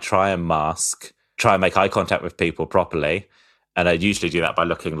 when I try and make eye contact with people properly, and I usually do that by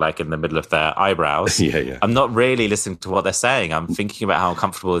looking like in the middle of their eyebrows, I'm not really listening to what they're saying. I'm thinking about how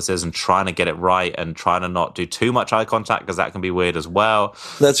uncomfortable this is and trying to get it right and trying to not do too much eye contact because that can be weird as well.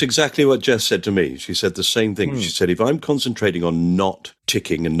 That's exactly what Jess said to me. She said the same thing. She said, if I'm concentrating on not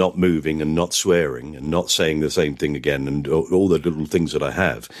ticking and not moving and not swearing and not saying the same thing again and all the little things that I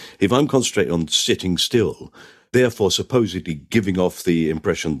have, if I'm concentrating on sitting still, therefore supposedly giving off the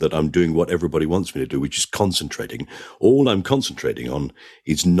impression that I'm doing what everybody wants me to do, which is concentrating. All I'm concentrating on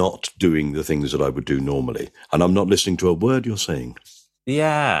is not doing the things that I would do normally. And I'm not listening to a word you're saying.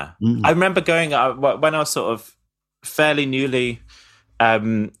 Yeah. I remember going, when I was sort of fairly newly,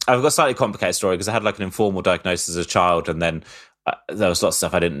 I've got a slightly complicated story because I had like an informal diagnosis as a child, and then there was lots of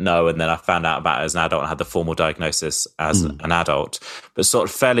stuff I didn't know, and then I found out about it as an adult and had the formal diagnosis as an adult. But sort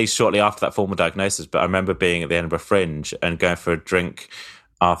of fairly shortly after that formal diagnosis, but I remember being at the Edinburgh Fringe and going for a drink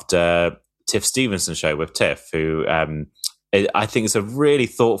after Tiff Stevenson show with Tiff, who I think is a really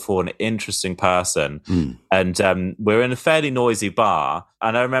thoughtful and interesting person. And we're in a fairly noisy bar,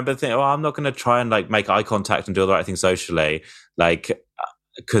 and I remember thinking, oh, I'm not going to try and like make eye contact and do all the right thing socially, like,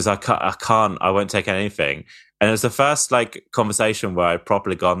 because I won't take anything. And it was the first like conversation where I'd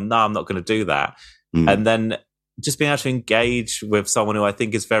properly gone, no, I'm not going to do that. And then just being able to engage with someone who I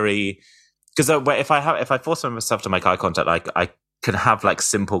think is very, because if I force myself to make eye contact, like I can have like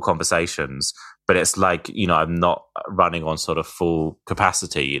simple conversations, but it's like, you know, I'm not running on sort of full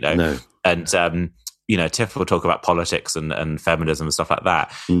capacity, you know. No. And you know, Tiff will talk about politics and feminism and stuff like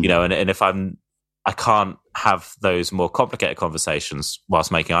that, you know, and if I can't have those more complicated conversations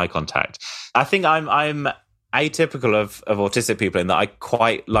whilst making eye contact. I think I'm atypical of autistic people in that I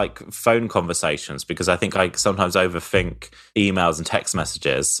quite like phone conversations, because I think I sometimes overthink emails and text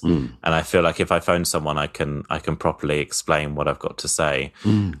messages, and I feel like if I phone someone, I can properly explain what I've got to say.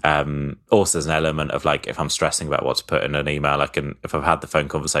 Also, there's an element of like, if I'm stressing about what to put in an email, I can, if I've had the phone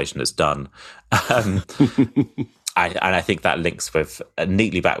conversation, it's done. I think that links with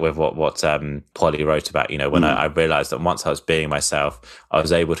neatly back with what Polly wrote about, you know, when I realized that once I was being myself, I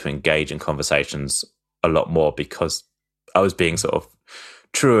was able to engage in conversations a lot more because I was being sort of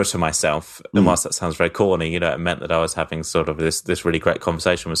truer to myself. And whilst that sounds very corny, you know, it meant that I was having sort of this really great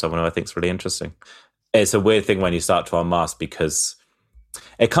conversation with someone who I think is really interesting. It's a weird thing when you start to unmask, because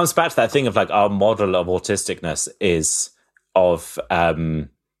it comes back to that thing of like, our model of autisticness is of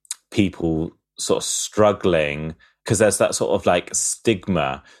people sort of struggling because there's that sort of like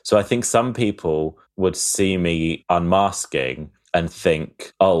stigma. So I think some people would see me unmasking and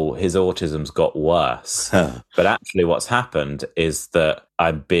think, oh, his autism's got worse. But actually what's happened is that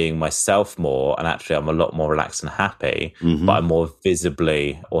I'm being myself more, and actually I'm a lot more relaxed and happy, but I'm more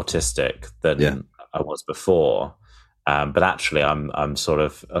visibly autistic than I was before. But actually I'm sort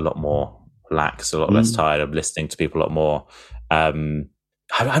of a lot more relaxed, a lot less tired. I'm listening to people a lot more.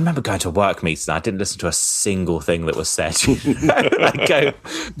 I remember going to a work meeting. I didn't listen to a single thing that was said.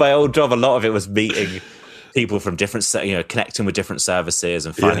 My old job, a lot of it was meeting people from different, you know, connecting with different services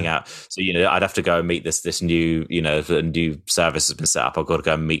and finding out. So, you know, I'd have to go and meet this new, you know, the new service has been set up. I've got to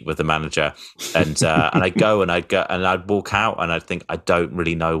go and meet with the manager, and I'd walk out and I'd think, I don't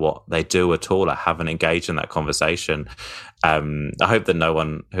really know what they do at all. I haven't engaged in that conversation. I hope that no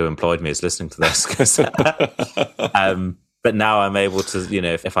one who employed me is listening to this, because but now I'm able to, you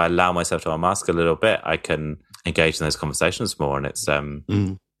know, if I allow myself to unmask a little bit, I can engage in those conversations more, and it's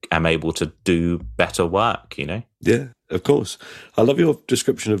I'm able to do better work, you know? Yeah, of course. I love your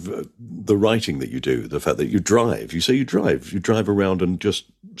description of the writing that you do, the fact that you drive. You say you drive around and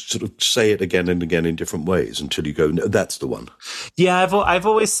just sort of say it again and again in different ways until you go, no, that's the one. Yeah, I've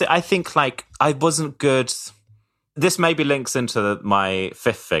always said, I think like I wasn't good This maybe links into my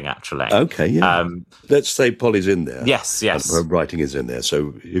fifth thing, actually. Okay, yeah. Let's say Polly's in there. Yes. And her writing is in there.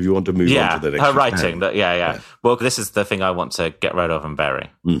 So if you want to move on to the next her writing. Yeah. Well, this is the thing I want to get rid of and bury.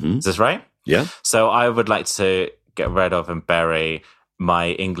 Mm-hmm. Is this right? Yeah. So I would like to get rid of and bury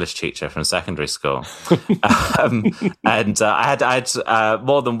my English teacher from secondary school. And I had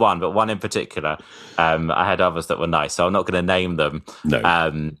more than one, but one in particular. I had others that were nice, so I'm not going to name them.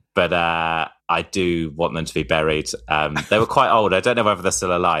 No. But I do want them to be buried. They were quite old. I don't know whether they're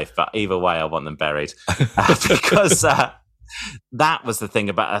still alive, but either way, I want them buried. Because that was the thing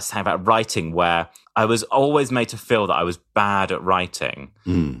about us saying about writing, where I was always made to feel that I was bad at writing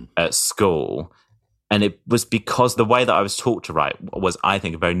at school. And it was because the way that I was taught to write was, I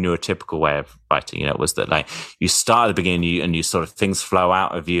think, a very neurotypical way of writing. It was that like you start at the beginning and you sort of things flow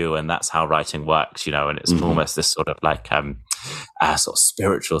out of you, and that's how writing works, and it's almost this sort of like sort of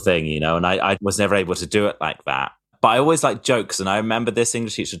spiritual thing, and I was never able to do it like that. But I always liked jokes, and I remember this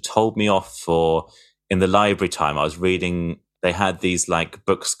English teacher told me off for, in the library time, I was reading, they had these like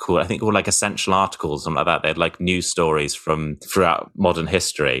books called, I think called like Essential Articles, something like that. They had like news stories from throughout modern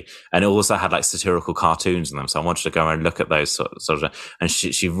history. And it also had like satirical cartoons in them. So I wanted to go and look at those sort of, and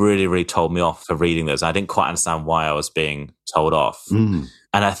she really, really told me off for reading those. I didn't quite understand why I was being told off. And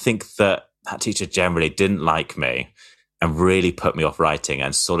I think that teacher generally didn't like me and really put me off writing,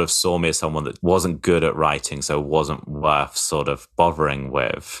 and sort of saw me as someone that wasn't good at writing, so wasn't worth sort of bothering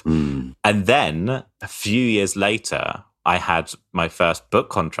with. And then a few years later, I had my first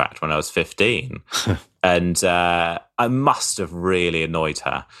book contract when I was 15. And I must have really annoyed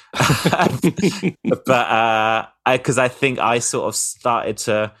her. But because I think I sort of started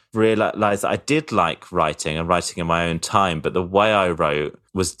to realize that I did like writing and writing in my own time, but the way I wrote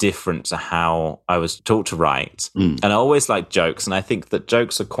was different to how I was taught to write. And I always liked jokes, and I think that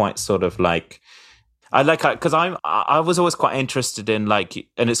jokes are quite sort of like, because I was always quite interested in like,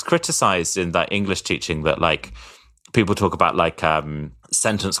 and it's criticized in that English teaching that like, people talk about like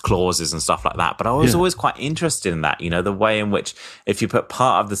sentence clauses and stuff like that. But I was always quite interested in that, the way in which if you put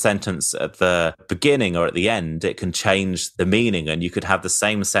part of the sentence at the beginning or at the end, it can change the meaning, and you could have the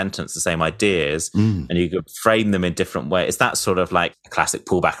same sentence, the same ideas, and you could frame them in different ways. It's that sort of like a classic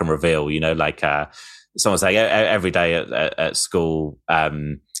pullback and reveal, like someone saying every day at school,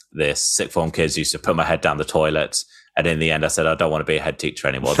 the sixth form kids used to put my head down the toilet. And in the end, I said, I don't want to be a head teacher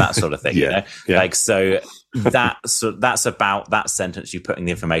anymore, that sort of thing. Like, so that's about that sentence, you putting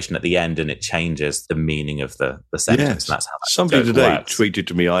the information at the end, and it changes the meaning of the sentence. Yes. And that's how somebody today works. tweeted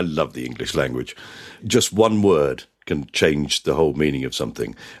to me, I love the English language. Just one word can change the whole meaning of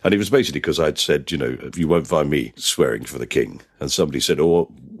something. And it was basically because I'd said, you won't find me swearing for the king. And somebody said,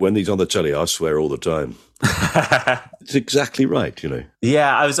 when he's on the telly, I swear all the time. It's exactly right,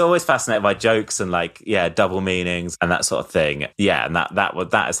 Yeah, I was always fascinated by jokes and like, double meanings and that sort of thing. Yeah, and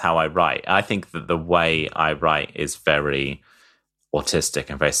that is how I write. I think that the way I write is very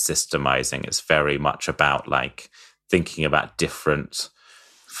autistic and very systemizing. It's very much about like thinking about different.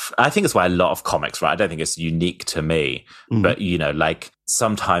 I think it's why a lot of comics, right? I don't think it's unique to me, but like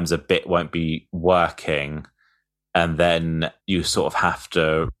sometimes a bit won't be working, and then you sort of have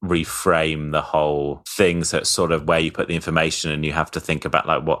to reframe the whole thing. So it's sort of where you put the information, and you have to think about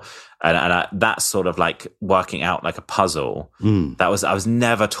like what, and that's sort of like working out like a puzzle. I was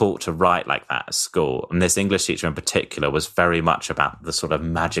never taught to write like that at school. And this English teacher in particular was very much about the sort of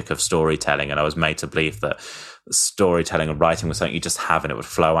magic of storytelling. And I was made to believe that storytelling and writing was something you just have and it would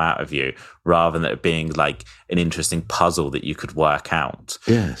flow out of you, rather than it being like an interesting puzzle that you could work out.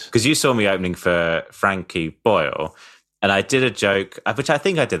 Yes. Because you saw me opening for Frankie Boyle, and I did a joke, which I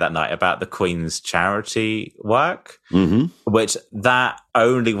think I did that night, about the Queen's charity work, which that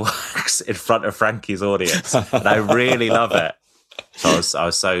only works in front of Frankie's audience. And I really love it. So I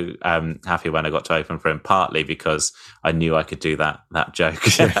was so happy when I got to open for him, partly because I knew I could do that joke.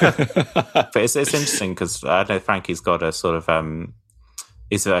 But it's interesting because I know Frankie's got a sort of, I think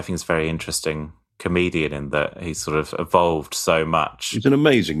he's a very interesting comedian in that he's sort of evolved so much. He's an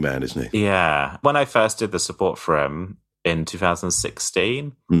amazing man, isn't he? Yeah. When I first did the support for him in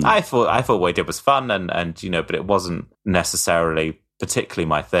 2016, I thought what he did was fun and but it wasn't necessarily particularly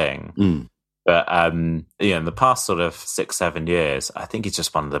my thing. But in the past sort of 6-7 years, I think he's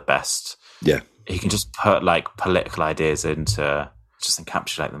just one of the best. Yeah, he can just put like political ideas into, just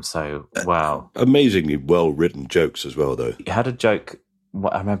encapsulate them so well. Amazingly well written jokes as well, though. He had a joke.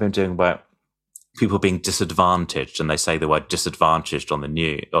 I remember him doing where people being disadvantaged, and they say the word disadvantaged on the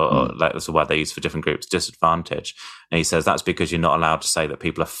news, or like that's the word they use for different groups, disadvantage. And he says that's because you're not allowed to say that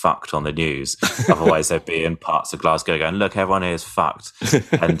people are fucked on the news. Otherwise, they'd be in parts of Glasgow going, look, everyone here is fucked.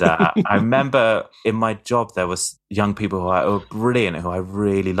 And I remember in my job, there was young people who were brilliant, who I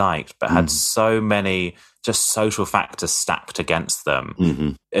really liked, but had so many just social factors stacked against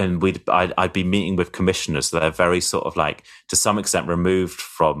them. And I'd be meeting with commissioners that are very sort of like, to some extent, removed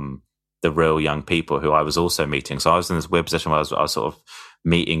from the real young people who I was also meeting. So I was in this weird position where I was sort of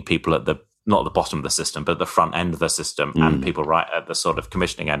meeting people at not at the bottom of the system, but at the front end of the system, and people right at the sort of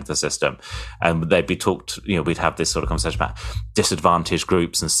commissioning end of the system. And they'd be we'd have this sort of conversation about disadvantaged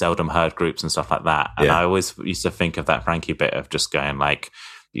groups and seldom heard groups and stuff like that. And I always used to think of that Frankie bit of just going like,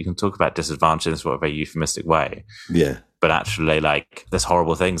 you can talk about disadvantage in sort of a euphemistic way. Yeah. But actually, like, there's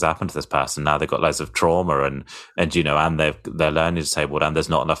horrible things happen to this person. Now they've got loads of trauma and they're learning disabled, and there's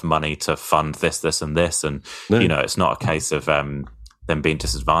not enough money to fund this, and this. And, it's not a case of them being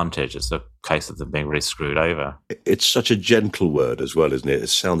disadvantaged. It's a case of them being really screwed over. It's such a gentle word as well, isn't it? It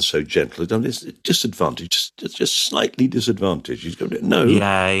sounds so gentle. It's disadvantaged, just slightly disadvantaged. You go, no.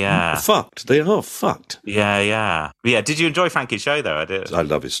 Yeah. Fucked. They are fucked. Yeah. Did you enjoy Frankie's show, though? I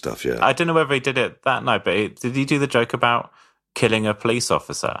love his stuff, yeah. I don't know whether he did it that night, but did he do the joke about killing a police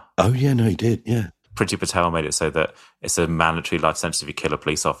officer? Oh, yeah, no, he did, yeah. Priti Patel made it so that it's a mandatory life sentence if you kill a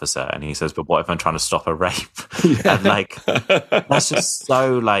police officer. And he says, but what if I'm trying to stop a rape? And like, that's just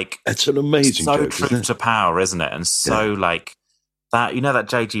so like... It's an amazing so joke, true to power, isn't it? And so like that, that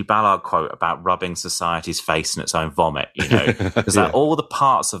J.G. Ballard quote about rubbing society's face in its own vomit, because all the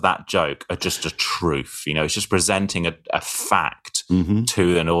parts of that joke are just a truth, it's just presenting a fact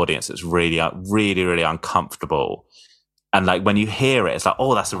to an audience that's really, really, really uncomfortable. And like when you hear it, it's like,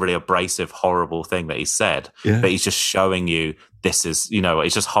 oh, that's a really abrasive, horrible thing that he said. Yeah. But he's just showing you this is,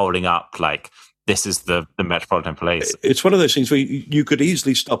 he's just holding up like this is the Metropolitan Police. It's one of those things where you could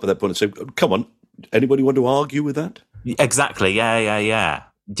easily stop at that point and say, come on, anybody want to argue with that? Exactly. Yeah.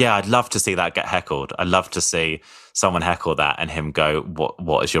 Yeah, I'd love to see that get heckled. I'd love to see someone heckle that and him go,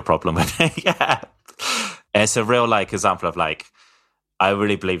 what is your problem with it? Yeah. It's a real like example of like, I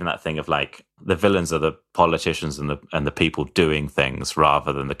really believe in that thing of like the villains are the politicians and the people doing things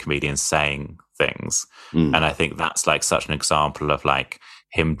rather than the comedians saying things. And I think that's like such an example of like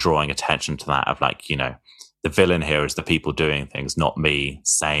him drawing attention to that of like, the villain here is the people doing things, not me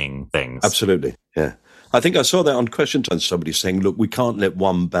saying things. Absolutely. Yeah. I think I saw that on Question Time, somebody saying, look, we can't let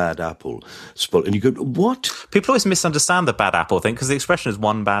one bad apple spoil. And you go, what? People always misunderstand the bad apple thing because the expression is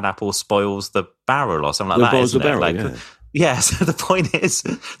one bad apple spoils the barrel or something like that. Spoils the barrel, like, yeah. Yeah, so the point is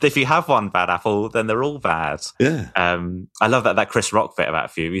that if you have one bad apple, then they're all bad. Yeah. I love that Chris Rock bit about a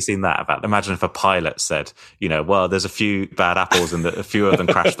few. Have you seen that? About imagine if a pilot said, well, there's a few bad apples and a few of them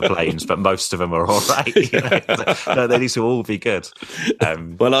crash the planes, but most of them are all right. No, they need to all be good.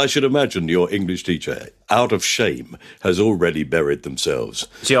 Well, I should imagine your English teacher, out of shame, has already buried themselves.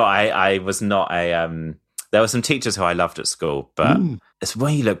 Do you know, I was not there were some teachers who I loved at school, but it's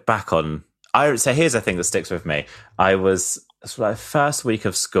when you look back on... So here's the thing that sticks with me. It's like first week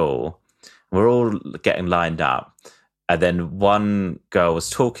of school, we're all getting lined up, and then one girl was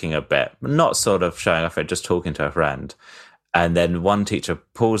talking a bit, not sort of showing off it, just talking to her friend. And then one teacher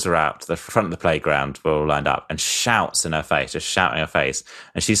pulls her out to the front of the playground, we're all lined up, and shouts in her face, just shouting in her face.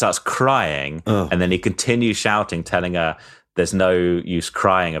 And she starts crying, and then he continues shouting, telling her there's no use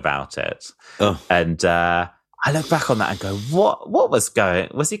crying about it. And I look back on that and go, what was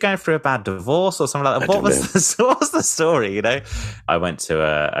he going through a bad divorce or something like that? What was the story, I went to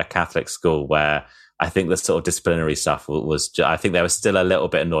a Catholic school where I think the sort of disciplinary stuff was I think they were still a little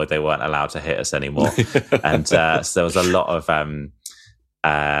bit annoyed they weren't allowed to hit us anymore. And so there was a lot of,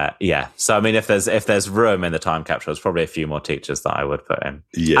 So, I mean, if there's room in the time capsule, there's probably a few more teachers that I would put in.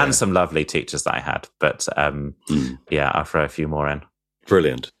 Yeah. And some lovely teachers that I had. But, I'll throw a few more in.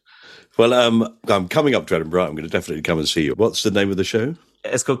 Brilliant. Well, I'm coming up to Edinburgh. I'm going to definitely come and see you. What's the name of the show?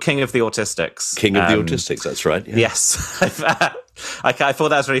 It's called King of the Autistics. King of the Autistics, that's right. Yeah. Yes. I thought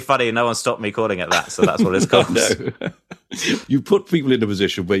that was really funny. No one stopped me calling it that, so that's what it's called. No. You put people in a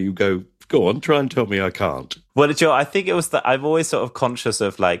position where you go on, try and tell me I can't. Well, I think it was that I'm always sort of conscious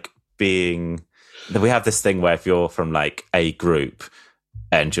of like being... We have this thing where if you're from like a group...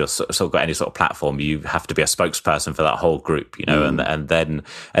 and you're sort of got any sort of platform, you have to be a spokesperson for that whole group, and then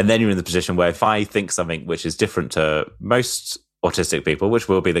you're in the position where if I think something which is different to most autistic people, which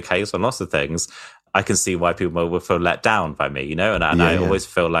will be the case on lots of things, I can see why people will feel let down by me, and I always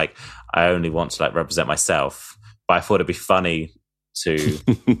feel like I only want to like represent myself, but I thought it'd be funny to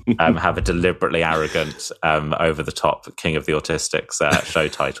have a deliberately arrogant, over-the-top King of the Autistics show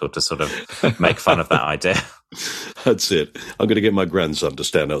title to sort of make fun of that idea. That's it. I'm going to get my grandson to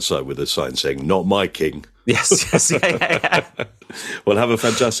stand outside with a sign saying, "Not my king." Yes, yeah. Well, have a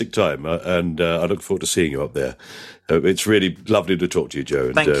fantastic time, and I look forward to seeing you up there. It's really lovely to talk to you, Joe.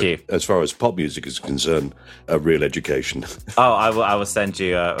 And, Thank you. As far as pop music is concerned, a real education. Oh, I will send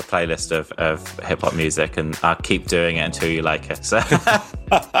you a playlist of hip-hop music, and I'll keep doing it until you like it. So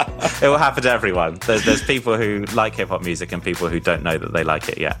it will happen to everyone. There's people who like hip-hop music and people who don't know that they like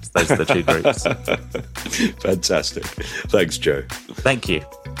it yet. Those are the two groups. Fantastic. Thanks, Joe. Thank you.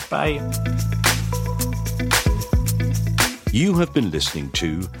 Bye. You have been listening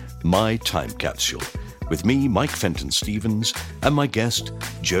to My Time Capsule with me, Mike Fenton Stevens, and my guest,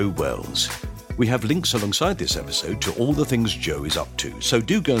 Joe Wells. We have links alongside this episode to all the things Joe is up to, so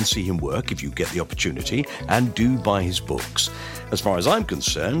do go and see him work if you get the opportunity, and do buy his books. As far as I'm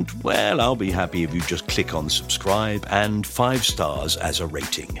concerned, well, I'll be happy if you just click on subscribe and 5 stars as a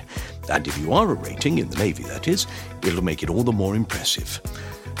rating. And if you are a rating, in the Navy that is, it'll make it all the more impressive.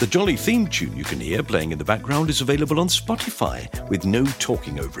 The jolly theme tune you can hear playing in the background is available on Spotify with no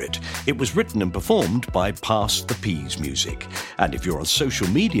talking over it. It was written and performed by Past the Peas Music. And if you're on social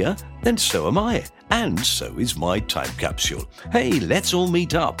media, then so am I. And so is My Time Capsule. Hey, let's all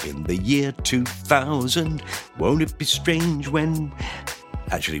meet up in the year 2000. Won't it be strange when...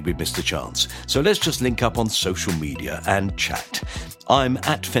 Actually, we missed a chance. So let's just link up on social media and chat. I'm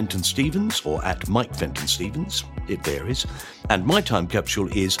at Fenton Stevens or at Mike Fenton Stevens. It varies. And My Time Capsule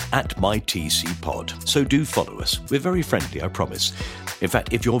is at MyTCPod. So do follow us. We're very friendly, I promise. In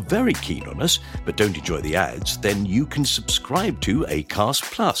fact, if you're very keen on us, but don't enjoy the ads, then you can subscribe to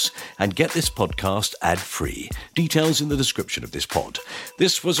Acast Plus and get this podcast ad-free. Details in the description of this pod.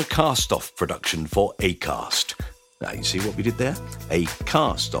 This was a cast-off production for Acast. Now, you see what we did there? A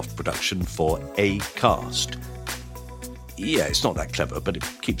cast-off production for Acast. Yeah, it's not that clever, but it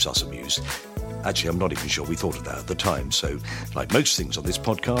keeps us amused. Actually, I'm not even sure we thought of that at the time, so like most things on this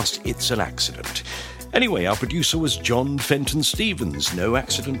podcast, it's an accident. Anyway, our producer was John Fenton Stevens. No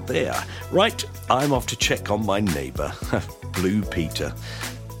accident there. Right, I'm off to check on my neighbour, Blue Peter.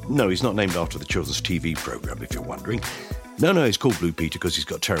 No, he's not named after the children's TV programme, if you're wondering. No, he's called Blue Peter because he's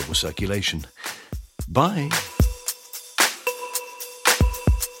got terrible circulation. Bye.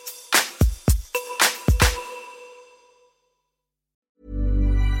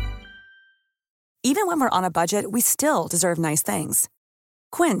 Even when we're on a budget, we still deserve nice things.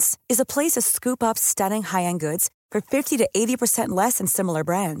 Quince is a place to scoop up stunning high-end goods for 50 to 80% less than similar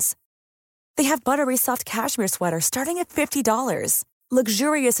brands. They have buttery soft cashmere sweaters starting at $50,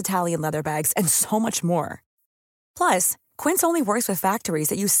 luxurious Italian leather bags, and so much more. Plus, Quince only works with factories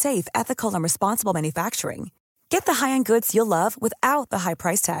that use safe, ethical, and responsible manufacturing. Get the high-end goods you'll love without the high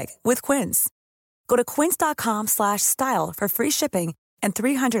price tag with Quince. Go to quince.com/style for free shipping and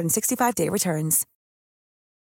 365-day returns.